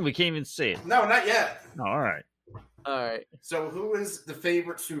anything? We can't even see it. No, not yet. Oh, all right. So, who is the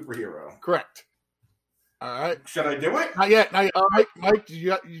favorite superhero? Correct. All right. Should I do it? Not yet. Mike, did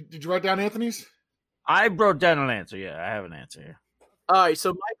you write down Anthony's? I wrote down an answer. Yeah, I have an answer here. All right. So,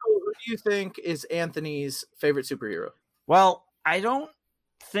 Michael, who do you think is Anthony's favorite superhero? Well, I don't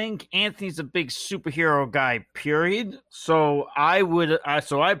think Anthony's a big superhero guy, period. So I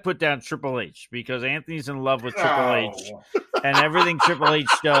put down Triple H because Anthony's in love with Triple H and everything Triple H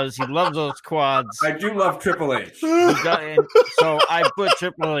does. He loves those quads. I do love Triple H. So I put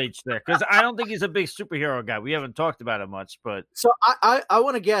Triple H there because I don't think he's a big superhero guy. We haven't talked about it much, but so I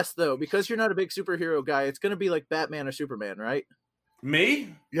want to guess though, because you're not a big superhero guy, it's going to be like Batman or Superman, right?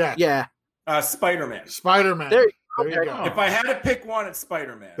 Me? Yeah. Spider-Man. There you go. If I had to pick one, it's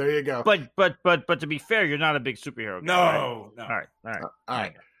Spider-Man. There you go. But to be fair, you're not a big superhero guy. No. Right?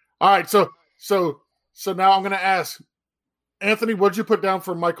 All right. So now I'm going to ask Anthony, what'd you put down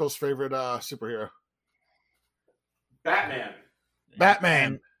for Michael's favorite superhero?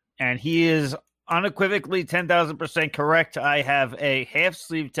 Batman. And he is unequivocally 10,000% correct. I have a half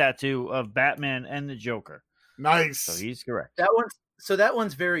sleeve tattoo of Batman and the Joker. Nice. So he's correct. That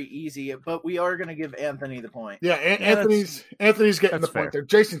one's very easy, but we are going to give Anthony the point. Yeah, Anthony's getting the point there.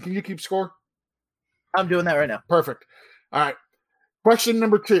 Jason, can you keep score? I'm doing that right now. Perfect. All right. Question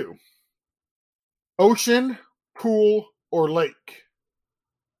number 2. Ocean, pool, or lake?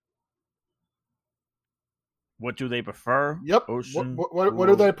 What do they prefer? Yep. Ocean. What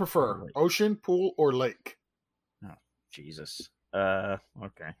do they prefer? Ocean, pool, or lake? Oh, Jesus.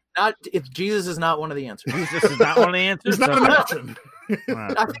 Okay. Jesus is not one of the answers. Jesus is not one of the answers. It's not an option. I think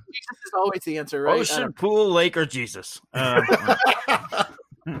Jesus is always the answer, right? Ocean, pool, lake, or Jesus. Would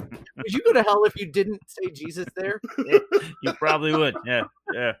you go to hell if you didn't say Jesus there? You probably would. Yeah.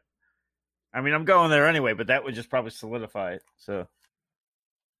 I mean, I'm going there anyway, but that would just probably solidify it. So.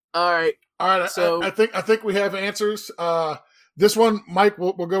 All right. So I think we have answers. This one, Mike,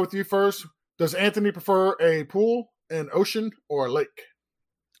 we'll go with you first. Does Anthony prefer a pool, an ocean, or a lake?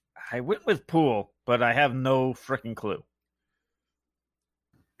 I went with pool, but I have no freaking clue.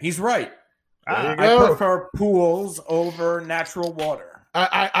 He's right. I prefer pools over natural water.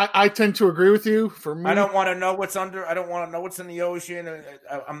 I tend to agree with you. For me, I don't want to know what's under. I don't want to know what's in the ocean.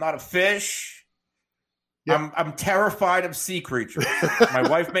 I'm not a fish. Yep. I'm terrified of sea creatures. My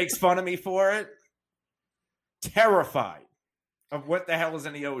wife makes fun of me for it. Terrified of what the hell is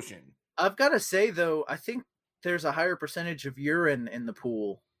in the ocean. I've got to say though, I think there's a higher percentage of urine in the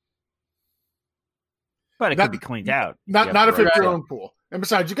pool. But it could be cleaned out. Not if it's your own pool. And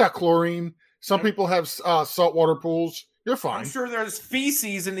besides, you got chlorine. Some people have saltwater pools. You're fine. I'm sure there's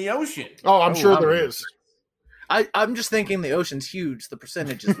feces in the ocean. Oh, I'm sure there is. I'm just thinking the ocean's huge. The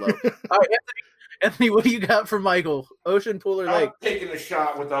percentage is low. All right, Anthony, what do you got for Michael? Ocean, pool, or lake? I'm taking a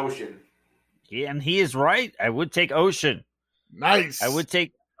shot with ocean. Yeah, and he is right. I would take ocean. Nice. I would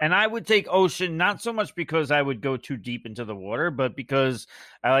take ocean, not so much because I would go too deep into the water, but because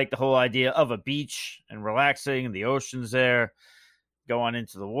I like the whole idea of a beach and relaxing and the ocean's there. Go on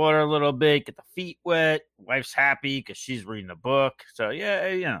into the water a little bit, get the feet wet. Wife's happy because she's reading a book. So,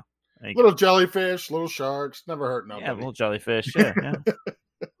 yeah, little jellyfish, little sharks, never hurt nobody. Yeah, little jellyfish, yeah.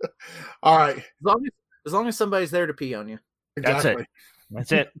 All right. As long as somebody's there to pee on you. Exactly.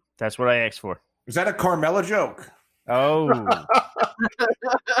 That's it. That's what I asked for. Is that a Carmella joke? Oh.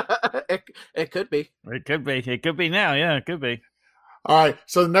 It could be. It could be. It could be now. Yeah, it could be. All right.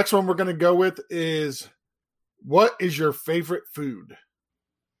 So the next one we're going to go with is, what is your favorite food?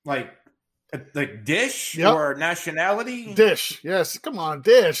 Like dish Yep. or nationality? Dish. Yes. Come on,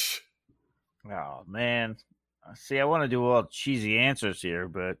 dish. Oh man. See, I want to do all cheesy answers here,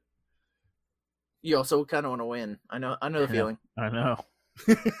 but You also kind of want to win. I know the feeling. I know.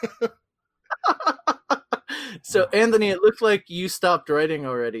 So, Anthony, it looks like you stopped writing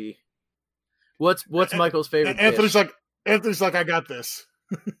already. What's Michael's favorite Anthony's dish? like, I got this.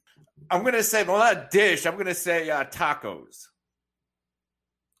 I'm going to say, well, not dish. I'm going to say tacos.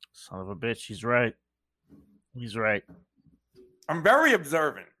 Son of a bitch. He's right. He's right. I'm very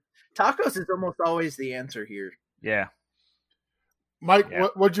observant. Tacos is almost always the answer here. Yeah. Mike, Yeah.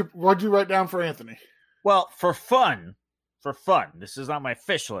 what'd you write down for Anthony? Well, for fun, this is not my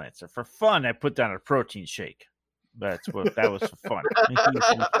official answer. For fun, I put down a protein shake. That was for fun.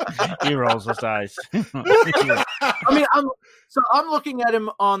 He rolls his eyes. I mean, I'm looking at him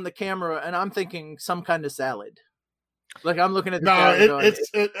on the camera, and I'm thinking some kind of salad. Like I'm looking at the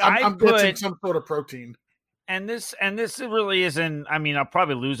salad. I'm guessing some sort of protein. And this really isn't. I mean, I'll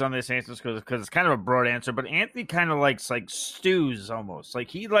probably lose on this answer because it's kind of a broad answer. But Anthony kind of likes like stews almost.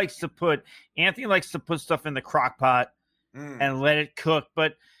 Like Anthony likes to put stuff in the crock pot and let it cook.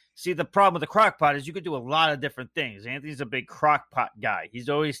 But see, the problem with the crock pot is you could do a lot of different things. Anthony's a big crock pot guy. He's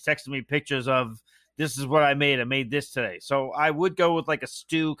always texting me pictures of, this is what I made. I made this today. So I would go with like a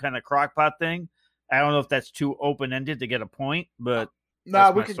stew kind of crock pot thing. I don't know if that's too open ended to get a point, but. We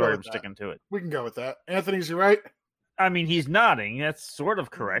can go with that. Sticking to it. We can go with that. Anthony's right. I mean, he's nodding. That's sort of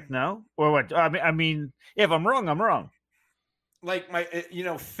correct, no? Or what? I mean, if I'm wrong, I'm wrong. Like my,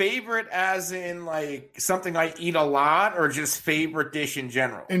 favorite as in like something I eat a lot, or just favorite dish in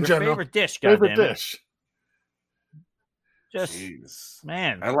general? In general. Favorite dish, Favorite goddammit. dish. Just, Jeez.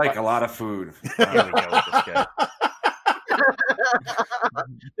 man. I like a lot of food. Here we go with this guy.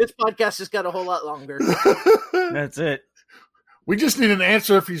 This podcast just got a whole lot longer. That's it. We just need an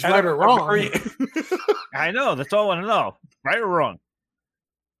answer if he's right or wrong. I know. That's all I want to know. Right or wrong?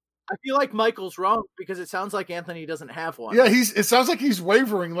 I feel like Michael's wrong because it sounds like Anthony doesn't have one. Yeah, it sounds like he's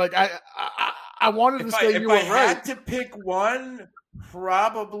wavering. Like I wanted to say you were right. If I had right. to pick one,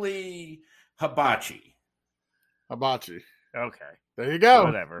 probably hibachi. Hibachi. Okay. There you go.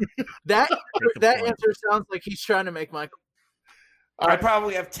 Whatever. That point. answer sounds like he's trying to make Michael. I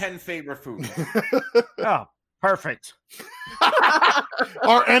probably have 10 favorite foods. Oh, perfect.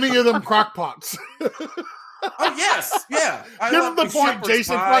 Are any of them crock pots? Oh, yes. Yeah. Give him the point,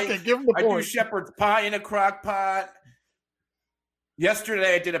 Jason. Fuck it. Give him the I point. do shepherd's pie in a crock pot.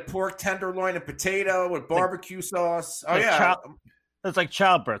 Yesterday, I did a pork tenderloin and potato with barbecue sauce. Oh, yeah. It's like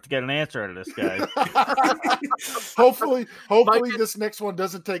childbirth to get an answer out of this guy. Hopefully this next one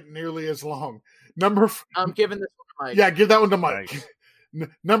doesn't take nearly as long. I'm giving this one to Mike. Yeah, give that one to Mike.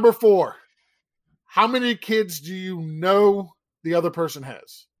 Number 4. How many kids do you know the other person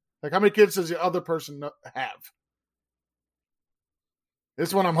has? Like, how many kids does the other person have?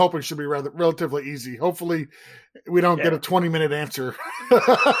 This one I'm hoping should be relatively easy. Hopefully, we don't get a 20-minute answer.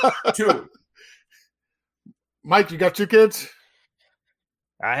 2. Mike, you got 2 kids?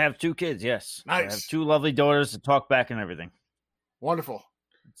 I have 2 kids, yes. Nice. I have 2 lovely daughters that talk back and everything. Wonderful.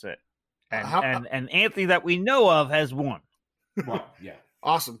 That's it. And Anthony that we know of has 1. Well, yeah.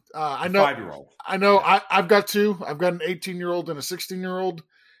 Awesome. I know. 5-year-old. I know. Yeah. I've got 2. I've got an 18-year-old and a 16-year-old,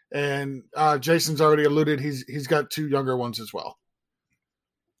 and Jason's already alluded he's got 2 younger ones as well.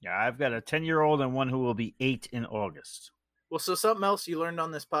 Yeah, I've got a 10-year-old and one who will be 8 in August. Well, so something else you learned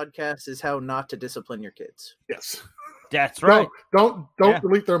on this podcast is how not to discipline your kids. Yes. That's right. Don't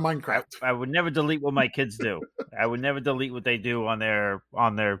delete their Minecraft. I would never delete what my kids do. I would never delete what they do on their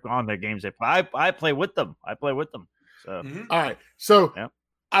games they play. I play with them. So All right. So yeah.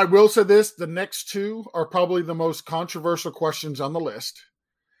 I will say this: the next 2 are probably the most controversial questions on the list.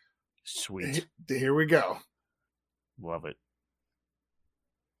 Sweet. Here we go. Love it.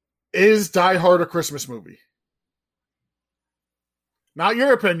 Is Die Hard a Christmas movie? Not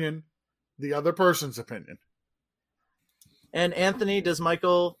your opinion, the other person's opinion. And Anthony, does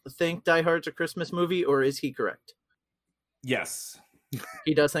Michael think Die Hard's a Christmas movie, or is he correct? Yes.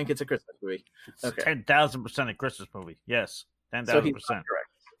 He does think it's a Christmas movie. It's Okay. 10,000% a Christmas movie. Yes. 10,000%. So he's not correct.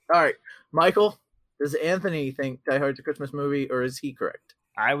 All right. Michael, does Anthony think Die Hard's a Christmas movie, or is he correct?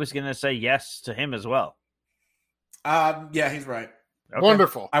 I was going to say yes to him as well. Yeah, he's right. Okay.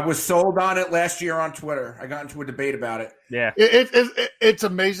 Wonderful. I was sold on it last year on Twitter. I got into a debate about it. Yeah. It's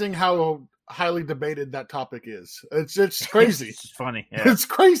amazing how highly debated that topic is. It's crazy. It's just funny. Yeah. It's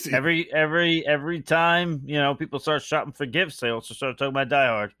crazy. Every time, people start shopping for gifts, they also start talking about Die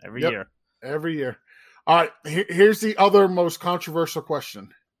Hard every year. Every year. All right, here's the other most controversial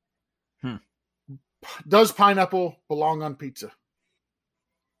question. Does pineapple belong on pizza?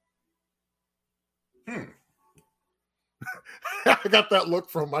 I got that look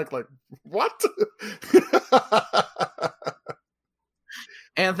from Mike like, what?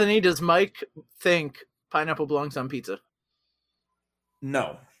 Anthony, does Mike think pineapple belongs on pizza?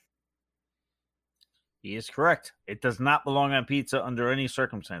 No. He is correct. It does not belong on pizza under any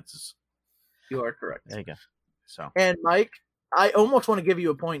circumstances. You are correct. There you go. So, and Mike, I almost want to give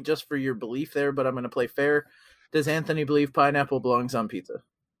you a point just for your belief there, but I'm going to play fair. Does Anthony believe pineapple belongs on pizza?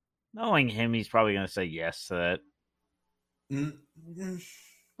 Knowing him, he's probably going to say yes to that.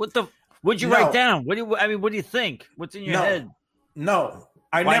 What the? What'd you write down? What do you think? What's in your head? No,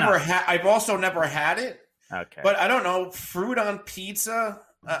 I've also never had it. Okay, but I don't know. Fruit on pizza.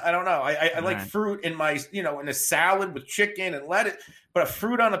 I don't know. I like fruit in my, in a salad with chicken and lettuce, but a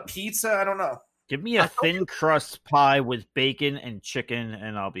fruit on a pizza, I don't know. Give me a thin crust pie with bacon and chicken,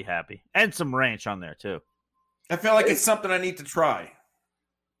 and I'll be happy. And some ranch on there too. I feel like it's something I need to try.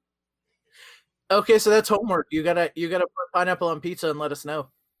 Okay, so that's homework. You gotta put pineapple on pizza and let us know.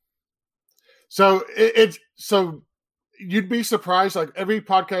 So so you'd be surprised. Like every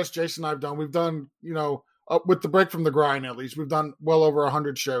podcast Jason and I've done, we've done, with the break from the grind, at least we've done well over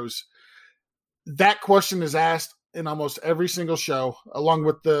 100 shows. That question is asked in almost every single show, along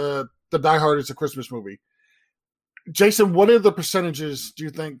with the Die Hard is a Christmas movie. Jason, what are the percentages do you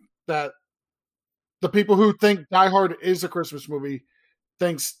think that the people who think Die Hard is a Christmas movie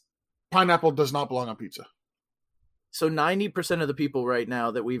thinks pineapple does not belong on pizza? So 90% of the people right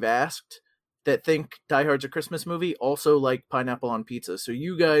now that we've asked that think Die Hard's a Christmas movie also like pineapple on pizza. So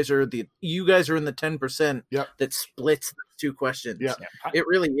you guys are in the 10% that splits the two questions. Yeah. It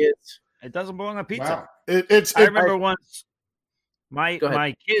really is. It doesn't belong on pizza. Wow. I remember once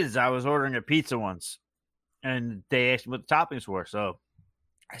my kids, I was ordering a pizza once, and they asked me what the toppings were. So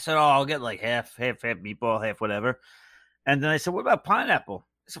I said, I'll get like half meatball, half whatever. And then I said, what about pineapple?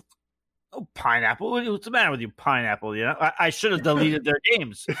 I said, oh, pineapple? What's the matter with you, pineapple? I should have deleted their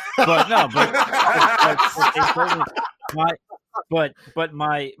games, but no. But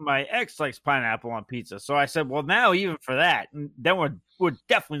my ex likes pineapple on pizza, so I said, well, now even for that, then we're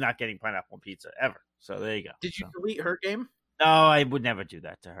definitely not getting pineapple on pizza ever. So there you go. Did you delete her game? No, I would never do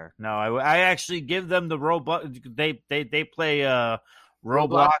that to her. No, I actually give them the Robux. They play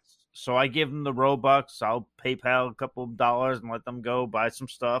Roblox. So I give them the Robux. I'll PayPal a couple of dollars and let them go buy some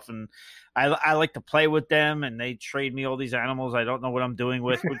stuff. And I like to play with them, and they trade me all these animals I don't know what I'm doing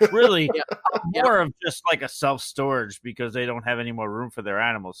with, which really more of just like a self-storage because they don't have any more room for their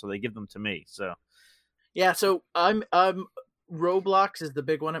animals. So they give them to me. So yeah, so I'm Roblox is the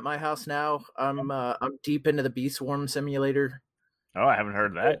big one at my house now. I'm deep into the bee swarm simulator. Oh, I haven't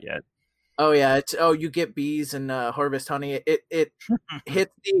heard of that yet. Oh yeah, you get bees and harvest honey. It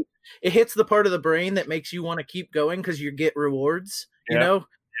hits the part of the brain that makes you want to keep going because you get rewards. It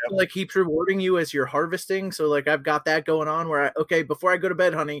like keeps rewarding you as you're harvesting. So like I've got that going on where before I go to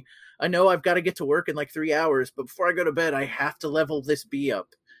bed, honey, I know I've got to get to work in like 3 hours, but before I go to bed, I have to level this bee up.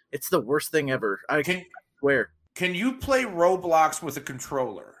 It's the worst thing ever. I swear. Can you play Roblox with a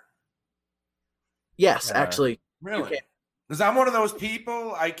controller? Yes, actually. Really? Because I'm one of those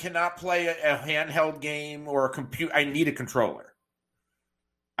people, I cannot play a handheld game or a computer. I need a controller.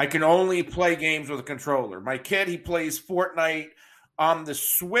 I can only play games with a controller. My kid, he plays Fortnite on the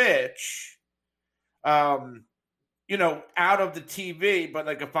Switch, out of the TV. But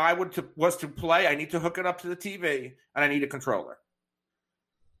like if I was to play, I need to hook it up to the TV, and I need a controller.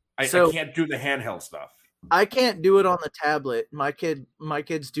 I can't do the handheld stuff. I can't do it on the tablet. My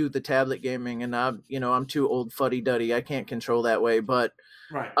kids do the tablet gaming, and I'm too old fuddy-duddy. I can't control that way, but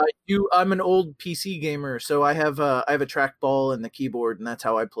right. I'm an old PC gamer, so I have a trackball and the keyboard, and that's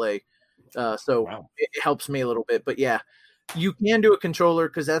how I play. Wow. It helps me a little bit, but yeah, you can do a controller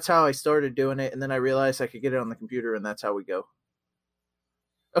because that's how I started doing it, and then I realized I could get it on the computer, and that's how we go.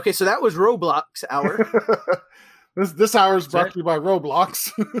 Okay, so that was Roblox hour. This hour is brought to you by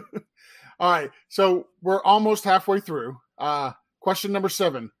Roblox. All right, so we're almost halfway through. Question number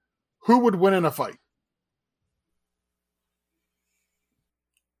 7. Who would win in a fight?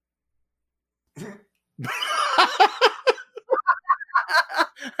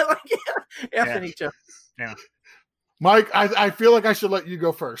 Anthony. Yeah. Mike, I feel like I should let you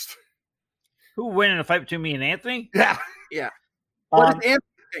go first. Who would win in a fight between me and Anthony? Yeah. What does Anthony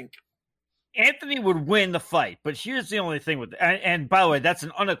think? Anthony would win the fight, but here's the only thing with and by the way, that's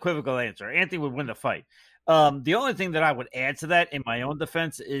an unequivocal answer. Anthony would win the fight. The only thing that I would add to that in my own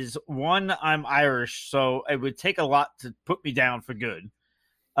defense is, one, I'm Irish, so it would take a lot to put me down for good.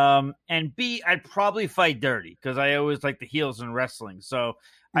 And B, I'd probably fight dirty because I always like the heels in wrestling. So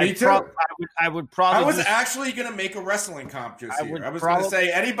Me too. I would probably. I was actually going to make a wrestling comp just here. I was going to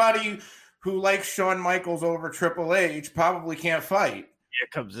say anybody who likes Shawn Michaels over Triple H probably can't fight. Here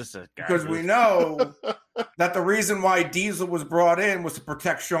comes this guy. Because we know that the reason why Diesel was brought in was to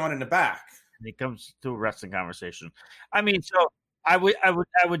protect Shawn in the back. And it comes to a wrestling conversation. I mean, so I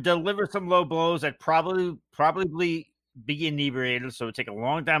would deliver some low blows. I'd probably be inebriated, so it would take a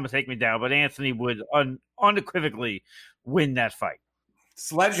long time to take me down. But Anthony would unequivocally win that fight.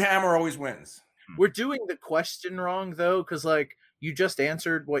 Sledgehammer always wins. We're doing the question wrong though, because like you just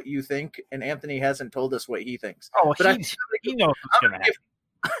answered what you think, and Anthony hasn't told us what he thinks. Oh, but he knows what's going to happen.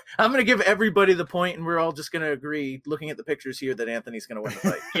 I'm going to give everybody the point, and we're all just going to agree, looking at the pictures here, that Anthony's going to win the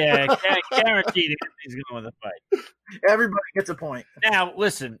fight. Yeah, guaranteed Anthony's going to win the fight. Everybody gets a point. Now,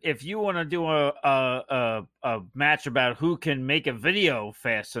 listen, if you want to do a match about who can make a video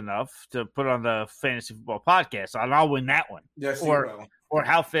fast enough to put on the Fantasy Football Podcast, I'll win that one. Yes, you will. Or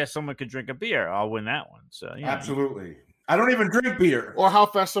how fast someone could drink a beer, I'll win that one. So yeah. Absolutely. I don't even drink beer. Or how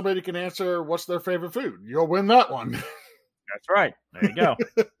fast somebody can answer what's their favorite food. You'll win that one. That's right. There you go.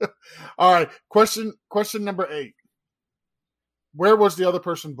 All right. Question number 8. Where was the other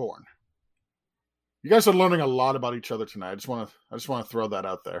person born? You guys are learning a lot about each other tonight. I just want to throw that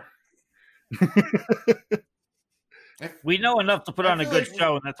out there. We know enough to put on a good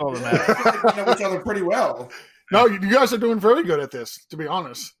show, and that's all that matters. I feel like we know each other pretty well. No, you guys are doing very good at this, to be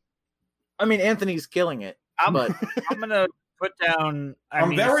honest. I mean, Anthony's killing it. I'm gonna put down.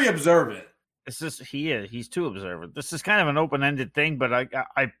 I'm very observant. He's too observant. This is kind of an open-ended thing, but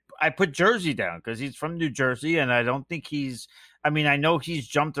I put Jersey down because he's from New Jersey, and I don't think he's. I mean, I know he's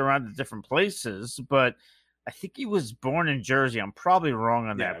jumped around to different places, but I think he was born in Jersey. I'm probably wrong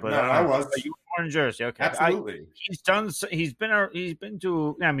on that, but I was. You were born in Jersey, okay? Absolutely. He's been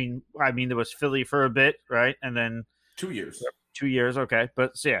to. I mean, there was Philly for a bit, right? And then 2 years. 2 years, okay.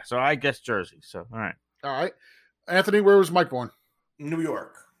 But yeah, so I guess Jersey. So all right. Anthony, where was Mike born? New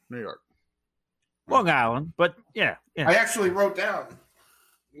York. Long Island, but yeah. I actually wrote down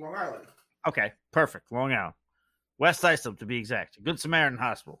Long Island. Okay, perfect. Long Island, West Islip to be exact. Good Samaritan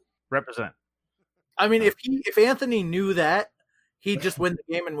Hospital, represent. I mean, if Anthony knew that, he'd just win the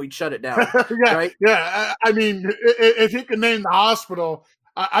game and we'd shut it down. Yeah, right? Yeah. I mean, if he could name the hospital,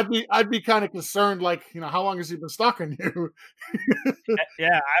 I'd be kind of concerned. Like, how long has he been stalking you?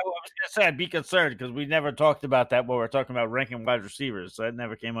 Yeah, I was gonna say I'd be concerned because we never talked about that when we were talking about ranking wide receivers, so that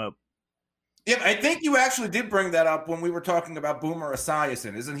never came up. Yeah, I think you actually did bring that up when we were talking about Boomer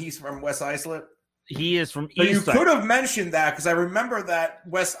Esiason. Isn't he from West Islip? He is from But East. You could have mentioned that because I remember that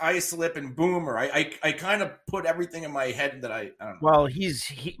West Islip and Boomer. I kind of put everything in my head that I don't know. Well,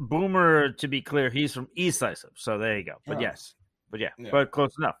 Boomer, to be clear, he's from East Islip, so there you go. But yes, but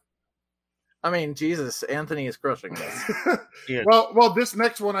close enough. I mean, Jesus, Anthony is crushing this. Well, this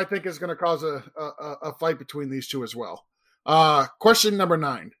next one I think is going to cause a fight between these two as well. Question number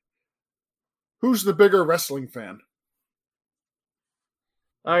 9. Who's the bigger wrestling fan?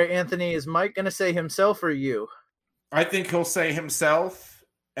 All right, Anthony, is Mike going to say himself or you? I think he'll say himself,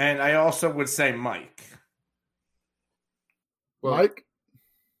 and I also would say Mike. Well, Mike?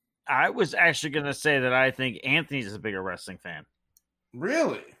 I was actually going to say that I think Anthony's a bigger wrestling fan.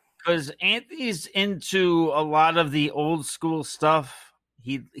 Really? Because Anthony's into a lot of the old school stuff.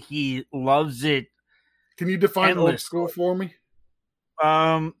 He loves it. Can you define old school for me?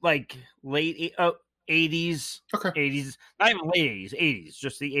 Like late 80s. Okay. 80s, not even late 80s,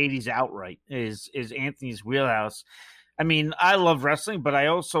 just the 80s outright is Anthony's wheelhouse. I mean, I love wrestling, but I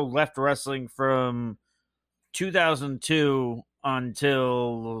also left wrestling from 2002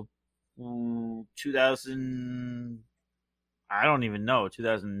 until 2000. I don't even know,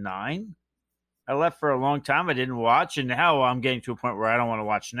 2009. I left for a long time. I didn't watch, and now I'm getting to a point where I don't want to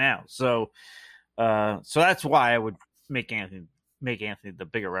watch now. So that's why I would make Anthony the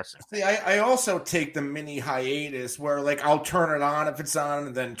bigger wrestler. See, I also take the mini hiatus where like I'll turn it on if it's on,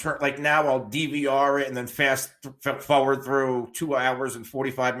 and then now I'll DVR it and then fast forward through 2 hours and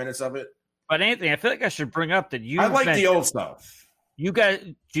 45 minutes of it. But Anthony, I feel like I should bring up that I like the old stuff.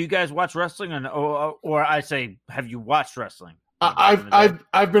 Do you guys watch wrestling, or I say, have you watched wrestling?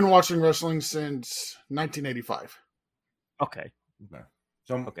 I've been watching wrestling since 1985. Okay.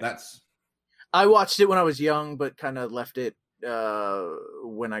 So that's. I watched it when I was young, but kind of left it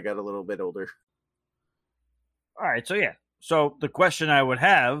when I got a little bit older. All right, so yeah, So the question I would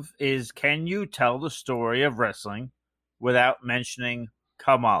have is, can you tell the story of wrestling without mentioning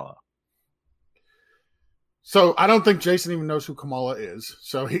Kamala? So I don't think Jason even knows who Kamala is.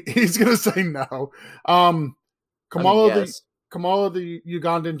 So he's going to say no. Kamala, yes. Kamala, the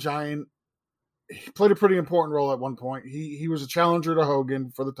Ugandan giant, he played a pretty important role at one point. He was a challenger to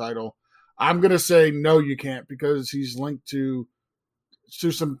Hogan for the title. I'm going to say no, you can't, because he's linked to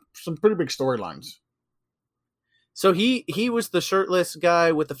some pretty big storylines. So he was the shirtless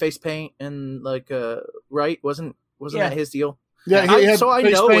guy with the face paint and right? Wasn't that his deal? Yeah, he had I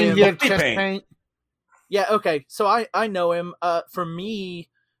face know paint, him. he had chest paint. Yeah, okay. So I know him. For me,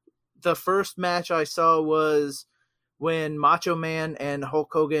 the first match I saw was when Macho Man and Hulk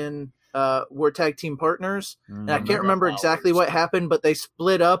Hogan were tag team partners. And I can't remember exactly what happened, but they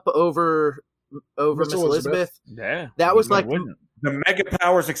split up over Miss Elizabeth. Yeah. That was like the Mega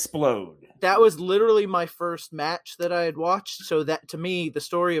Powers explode. That was literally my first match that I had watched. So that, to me, the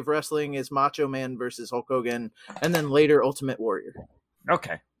story of wrestling is Macho Man versus Hulk Hogan, and then later Ultimate Warrior.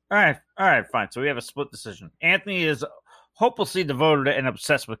 Okay. All right, fine. So we have a split decision. Anthony is hopelessly devoted and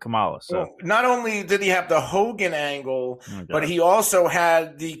obsessed with Kamala. So well, not only did he have the Hogan angle, but he also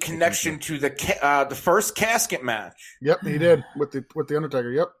had the connection to the first casket match. Yep, he did with the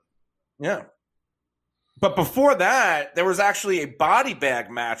Undertaker. Yep. Yeah. But before that, there was actually a body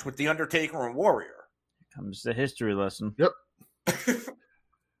bag match with the Undertaker and Warrior. Comes the history lesson. Yep.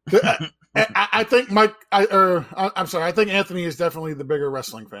 I think Mike. I'm sorry. I think Anthony is definitely the bigger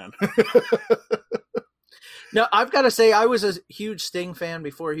wrestling fan. No, I've got to say I was a huge Sting fan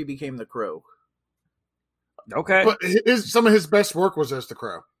before he became the Crow. Okay, but some of his best work was as the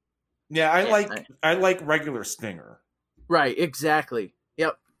Crow. Yeah, I like regular Stinger. Right. Exactly.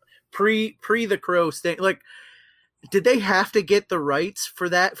 Yep. Pre the Crow Sting. Like, did they have to get the rights for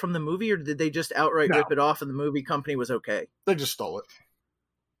that from the movie, or did they just outright rip it off and the movie company was okay? They just stole it.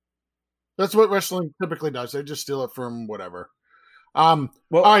 That's what wrestling typically does. They just steal it from whatever. Well,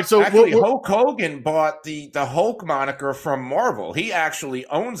 all right. So actually, Hulk Hogan bought the Hulk moniker from Marvel. He actually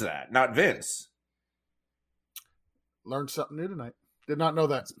owns that, not Vince. Learned something new tonight. Did not know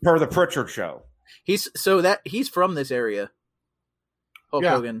that. Per the Pritchard Show. He's from this area. Hulk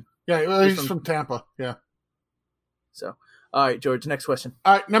Hogan. Yeah, well, he's from Tampa. Yeah. So, all right, George. Next question.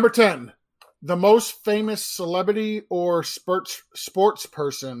 All right, number 10. The most famous celebrity or sports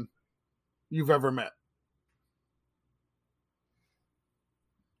person you've ever met.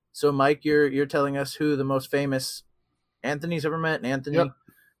 So, Mike, you're telling us who the most famous Anthony's ever met, and Anthony,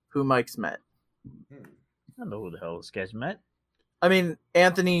 who Mike's met. I don't know who the hell this guy's met. I mean,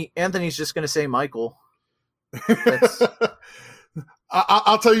 Anthony's just going to say Michael.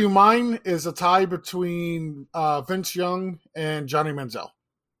 I'll tell you, mine is a tie between Vince Young and Johnny Manziel.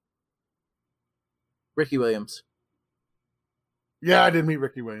 Ricky Williams. Yeah, I did meet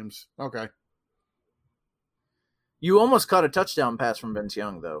Ricky Williams. Okay. You almost caught a touchdown pass from Vince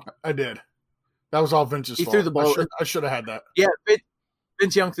Young, though. I did. That was all Vince's fault. He threw the ball. I should have had that. Yeah,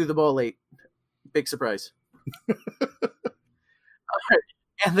 Vince Young threw the ball late. Big surprise. All right,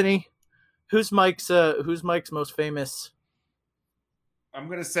 Anthony, who's Mike's most famous? I'm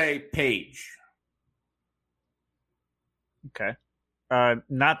going to say Paige. Okay.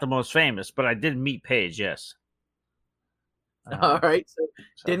 Not the most famous, but I did meet Paige, yes. All right. So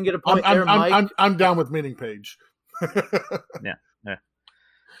didn't get a point there, Mike. I'm down with meeting Paige. Yeah.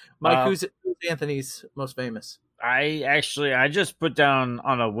 Mike, who's Anthony's most famous? I just put down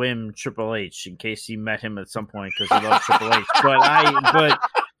on a whim Triple H in case he met him at some point because he loves Triple H. But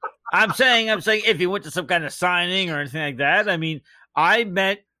I'm saying if he went to some kind of signing or anything like that, I mean, I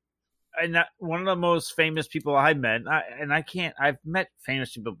met one of the most famous people I met, I've met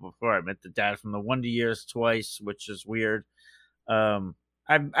famous people before. I met the dad from the Wonder Years twice, which is weird.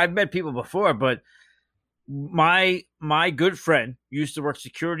 I've met people before, but my good friend used to work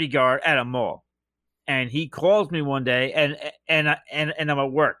security guard at a mall, and he calls me one day, and I'm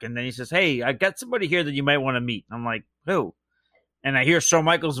at work, and then he says, "Hey, I got somebody here that you might want to meet." I'm like, "Who?" And I hear Shawn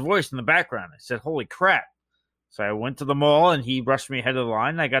Michaels' voice in the background. I said, "Holy crap!" So I went to the mall, and he rushed me ahead of the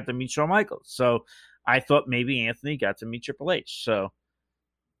line. And I got to meet Shawn Michaels. So I thought maybe Anthony got to meet Triple H.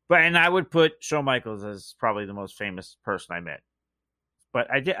 And I would put Shawn Michaels as probably the most famous person I met. But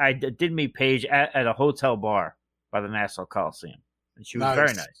I did meet Paige at a hotel bar by the Nassau Coliseum, and she was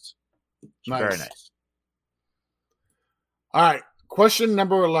very nice. Very nice. All right, question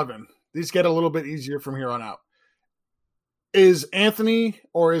number 11. These get a little bit easier from here on out. Is Anthony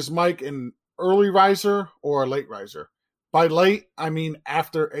or is Mike an early riser or a late riser? By late, I mean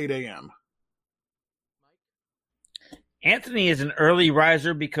after 8 a.m. Anthony is an early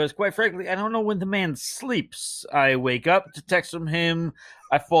riser because, quite frankly, I don't know when the man sleeps. I wake up to text from him,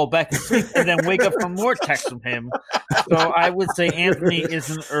 I fall back asleep, and then wake up for more texts from him. So I would say Anthony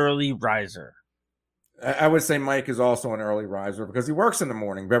is an early riser. I would say Mike is also an early riser because he works in the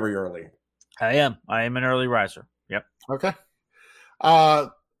morning very early. I am an early riser. Yep. Okay.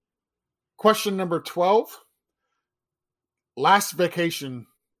 Question number 12. Last vacation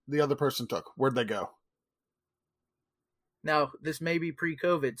the other person took. Where'd they go? Now, this may be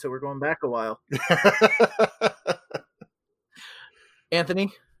pre-COVID, so we're going back a while.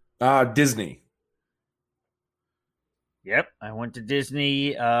 Anthony? Disney. Yep, I went to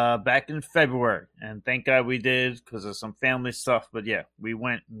Disney back in February, and thank God we did because of some family stuff. But yeah, we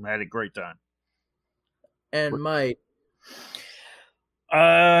went and had a great time. And Mike?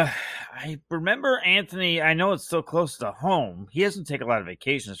 I remember Anthony. I know it's still close to home. He doesn't take a lot of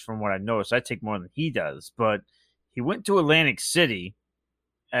vacations, from what I noticed. I take more than he does, but he went to Atlantic City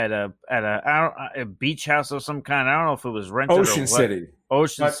at a beach house of some kind. I don't know if it was rented Ocean City.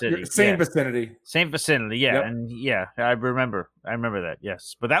 Ocean City. Same vicinity. Same vicinity, yeah. Yep. And yeah, I remember that,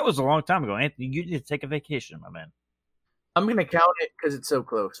 yes. But that was a long time ago. Anthony, you need to take a vacation, my man. I'm going to count it because it's so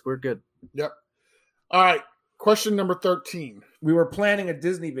close. We're good. Yep. All right. Question number 13. We were planning a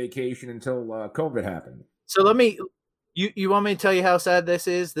Disney vacation until COVID happened. So let me... You want me to tell you how sad this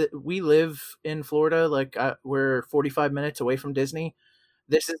is? That we live in Florida, like we're 45 minutes away from Disney.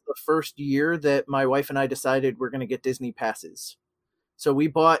 This is the first year that my wife and I decided we're going to get Disney passes. So we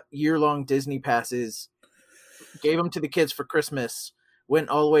bought year-long Disney passes, gave them to the kids for Christmas, went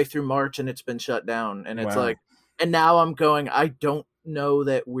all the way through March, and it's been shut down. And it's like, and now I'm going, I don't know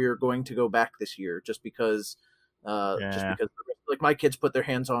that we're going to go back this year just because like my kids put their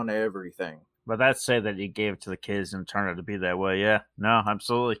hands on everything. But that's say that you gave it to the kids and turned out to be that way. Yeah, no,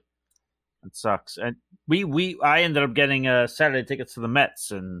 absolutely. It sucks. And I ended up getting Saturday tickets to the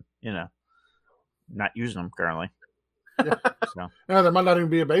Mets, and not using them currently. Yeah. So Yeah, there might not even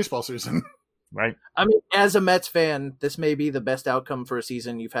be a baseball season. right. I mean, as a Mets fan, this may be the best outcome for a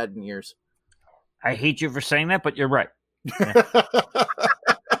season you've had in years. I hate you for saying that, but you're right.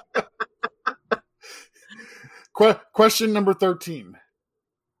 Question number 13.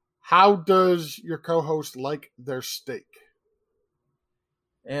 How does your co-host like their steak?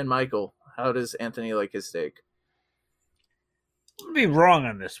 And Michael, how does Anthony like his steak? I'd be wrong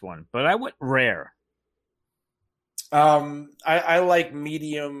on this one, but I went rare. I like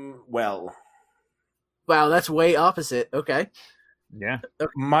medium well. Wow, that's way opposite. Okay. Yeah.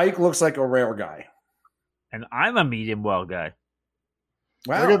 Mike looks like a rare guy. And I'm a medium well guy.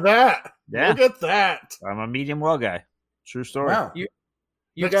 Wow. Look at that. Yeah. Look at that. I'm a medium well guy. True story. Wow. You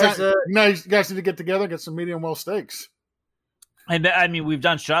Next guys, time, now you guys need to get together, get some medium well steaks. And I mean, we've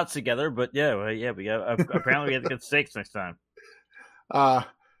done shots together, but yeah, we got apparently we have to get steaks next time.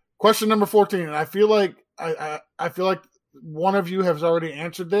 Question number 14. And I feel like I feel like one of you has already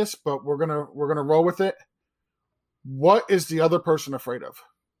answered this, but we're gonna roll with it. What is the other person afraid of?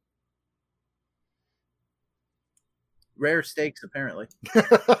 rare steaks, apparently.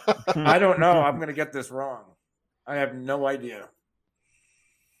 I don't know. I'm going to get this wrong. I have no idea.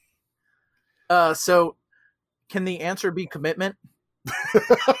 So can the answer be commitment?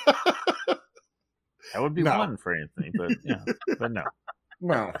 That would be No. one for Anthony, but no.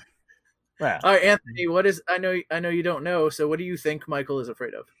 Well, Well, All right, Anthony, what is, I know you don't know, so what do you think Michael is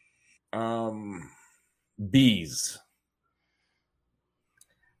afraid of? bees.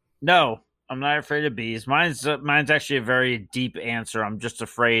 no, I'm not afraid of bees. Mine's actually a very deep answer. I'm just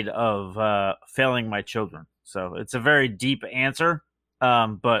afraid of failing my children. So it's a very deep answer.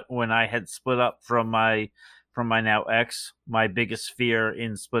 But when I had split up from my now ex, my biggest fear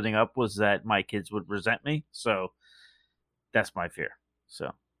in splitting up was that my kids would resent me. So that's my fear.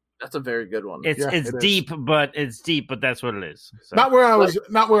 So That's a very good one. it's Yeah, it is. deep, but that's what it is. So. Not where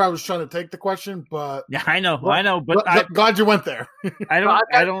I was trying to take the question, but Yeah, I know, but glad you went there.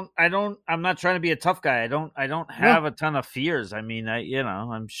 I'm not trying to be a tough guy. I don't have a ton of fears. I mean,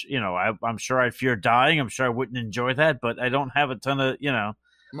 I'm sure I'd fear dying. I'm sure I wouldn't enjoy that, but I don't have a ton of, I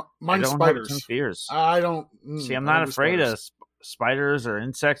Mine's don't have a ton of spiders. fears. I don't See, I'm I not don't do afraid of spiders. spiders or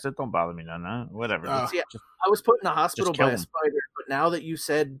insects. That don't bother me none. Whatever. Oh. See, I was put in the hospital Just kill by a them. spider, but now that you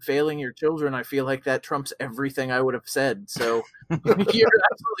said failing your children, I feel like that trumps everything I would have said. So you're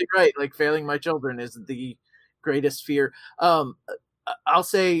absolutely right. Like, failing my children is the greatest fear. I'll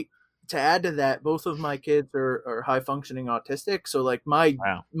say, to add to that, both of my kids are high functioning autistic. So like my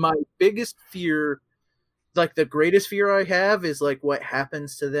biggest fear, like the greatest fear I have, is like what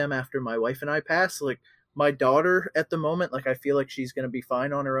happens to them after my wife and I pass. Like my daughter at the moment, like I feel like she's going to be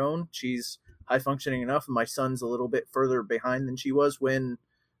fine on her own. She's high functioning enough. My son's a little bit further behind than she was when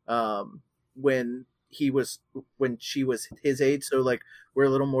she was his age. So like we're a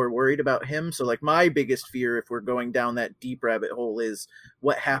little more worried about him. So like my biggest fear, if we're going down that deep rabbit hole, is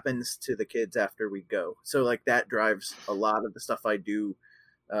what happens to the kids after we go. So like that drives a lot of the stuff I do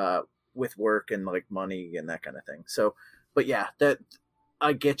with work and like money and that kind of thing. So, but yeah, that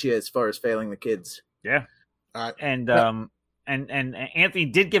I get you as far as failing the kids. Yeah. And Anthony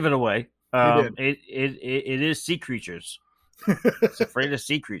did give it away. It is sea creatures. It's afraid of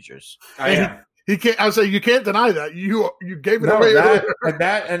sea creatures. He can't. I would say you can't deny that. You gave it away.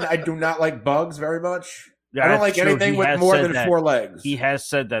 And I do not like bugs very much. Yeah, I don't like anything with more than 4 legs. He has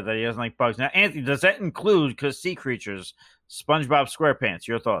said that he doesn't like bugs. Now, Anthony, does that include, because sea creatures, SpongeBob SquarePants?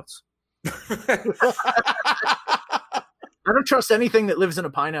 Your thoughts? I don't trust anything that lives in a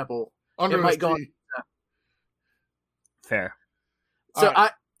pineapple. Under it might go on. Fair. So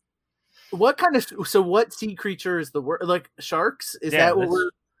what sea creature is the word? Like sharks? Is that what we're?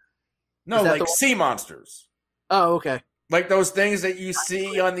 No, like sea monsters. Oh, okay. Like those things that you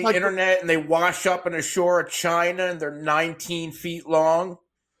see on the internet and they wash up in the shore of China and they're 19 feet long.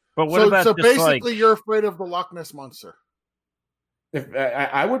 But what about so basically you're afraid of the Loch Ness Monster. If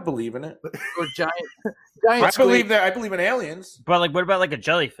I would believe in it. Or giant I believe that. I believe in aliens. But like, what about like a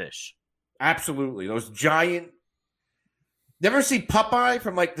jellyfish? Absolutely. Those giant. You ever see Popeye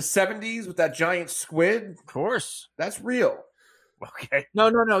from like the 70s with that giant squid? Of course. That's real. Okay.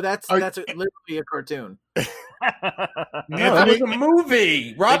 No. That's literally a cartoon. No, that was a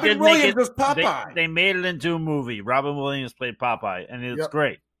movie. Robin Williams was Popeye. They made it into a movie. Robin Williams played Popeye, and it's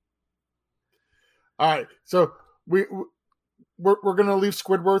great. All right, so we're going to leave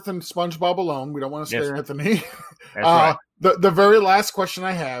Squidward and SpongeBob alone. We don't want to scare Anthony. That's right. The very last question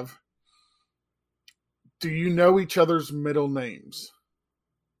I have: do you know each other's middle names?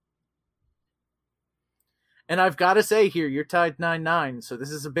 And I've got to say here, you're tied 9-9, so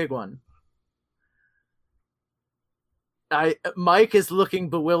this is a big one. Mike is looking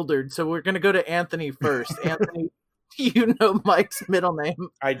bewildered, so we're going to go to Anthony first. Anthony, do you know Mike's middle name?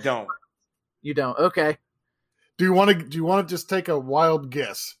 I don't. You don't? Okay. Do you want to just take a wild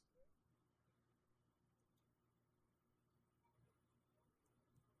guess?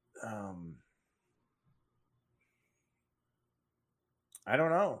 I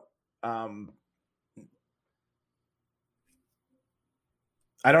don't know.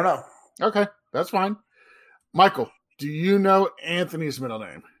 I don't know. Okay, that's fine. Michael, do you know Anthony's middle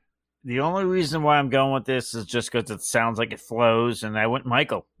name? The only reason why I'm going with this is just because it sounds like it flows, and I went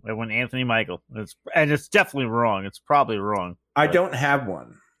Michael. I went Anthony Michael. It's definitely wrong. It's probably wrong. I don't have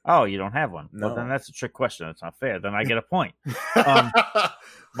one. Oh, you don't have one? No. Well, then that's a trick question. It's not fair. Then I get a point.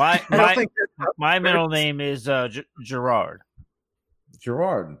 My middle name is Gerard.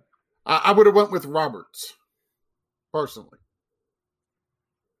 Gerard. I would have went with Roberts, personally.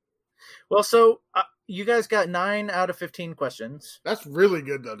 Well, so you guys got 9 out of 15 questions. That's really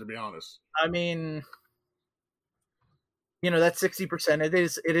good, though, to be honest. I mean, that's 60%. It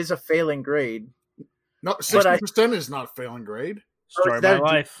is a failing grade. No, 60% is not failing grade. Story of my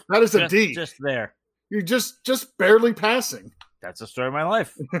life. That is a D. Just there. You're just barely passing. That's the story of my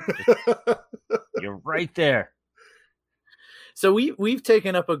life. You're right there. So we've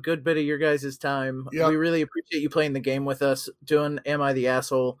taken up a good bit of your guys' time. Yep. We really appreciate you playing the game with us, doing Am I the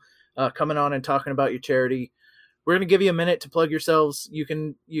Asshole, coming on and talking about your charity. We're going to give you a minute to plug yourselves. You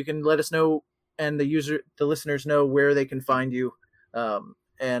can let us know and the listeners know where they can find you,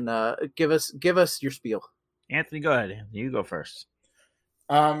 and give us your spiel. Anthony, go ahead. Anthony, you go first.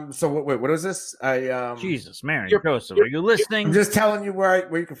 So wait, what is this? Jesus, Mary, Joseph, are you listening? I'm just telling you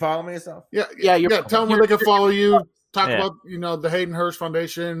where you can follow me and stuff. Yeah. Tell them where they can follow you. Talk about the Hayden Hirsch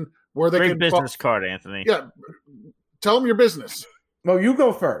Foundation, where they Great can business card, Anthony. Yeah, tell them your business. Well, you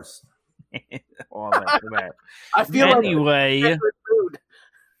go first. All that. I feel anyway.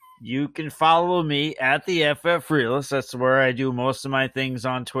 You can follow me at the FF Realist. That's where I do most of my things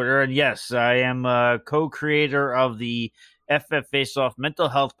on Twitter. And yes, I am a co-creator of the FF Face Off Mental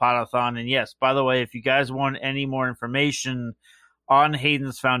Health Podathon. And yes, by the way, if you guys want any more information on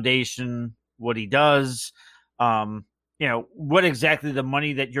Hayden's foundation, what he does, what exactly the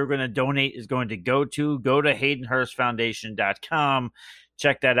money that you're going to donate is going to go to HaydenHurstFoundation.com.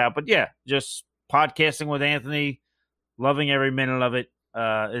 Check that out. But yeah, just podcasting with Anthony, loving every minute of it.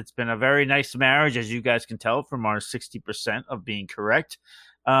 It's been a very nice marriage, as you guys can tell from our 60% of being correct.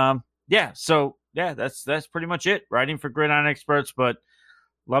 That's pretty much it. Writing for Gridiron Experts, but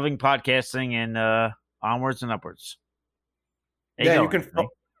loving podcasting and onwards and upwards. You can.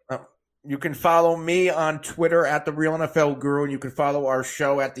 You can follow me on Twitter at The Real NFL Guru, and you can follow our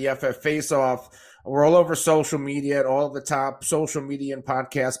show at the FF Face Off. We're all over social media at all the top social media and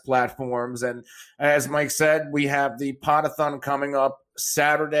podcast platforms. And as Mike said, we have the Podathon coming up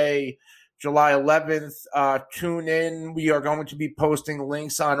Saturday, July 11th. Tune in. We are going to be posting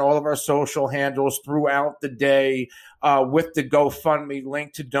links on all of our social handles throughout the day with the GoFundMe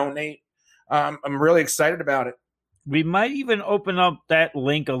link to donate. I'm really excited about it. We might even open up that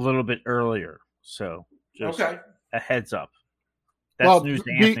link a little bit earlier. So just Okay. a heads up. That's news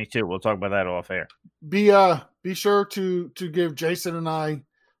to Anthony, too. We'll talk about that off air. Be sure to give Jason and I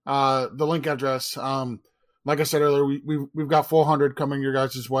the link address. Like I said earlier, we've got 400 coming your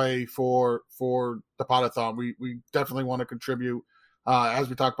guys' way for the Podathon. We definitely want to contribute. As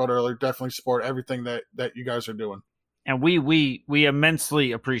we talked about earlier, definitely support everything that you guys are doing. And we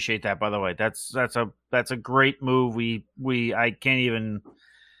immensely appreciate that, by the way. That's a great move. I can't even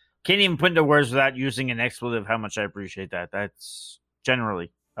put into words without using an expletive how much I appreciate that. That's generously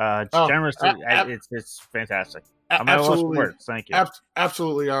it's fantastic. I'm at a loss for words. Thank you.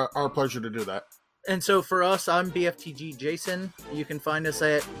 Absolutely our pleasure to do that. And so for us, I'm BFTG Jason. You can find us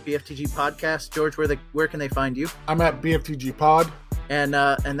at BFTG Podcast. George, where can they find you? I'm at BFTG Pod. And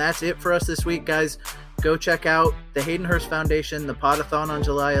that's it for us this week, guys. Go check out the Hayden Hurst Foundation, the Podathon on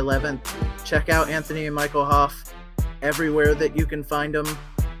July 11th. Check out Anthony and Michael Hoff everywhere that you can find them.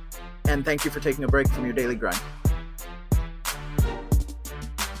 And thank you for taking a break from your daily grind.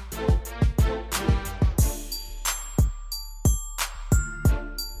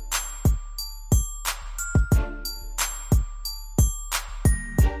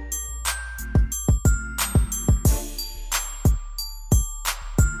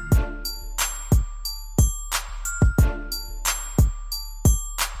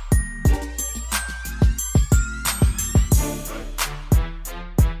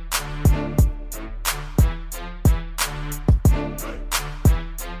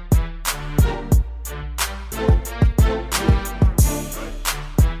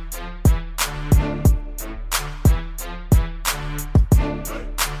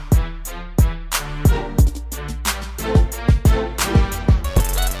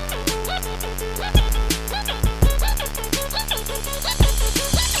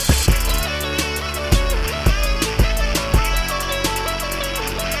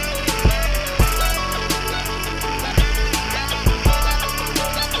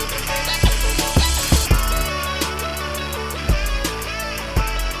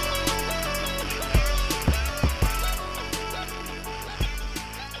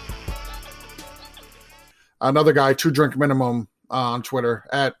 Another guy, 2 Drink Minimum on Twitter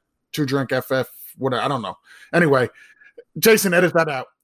at 2DrinkFF, whatever. I don't know. Anyway, Jason, edit that out.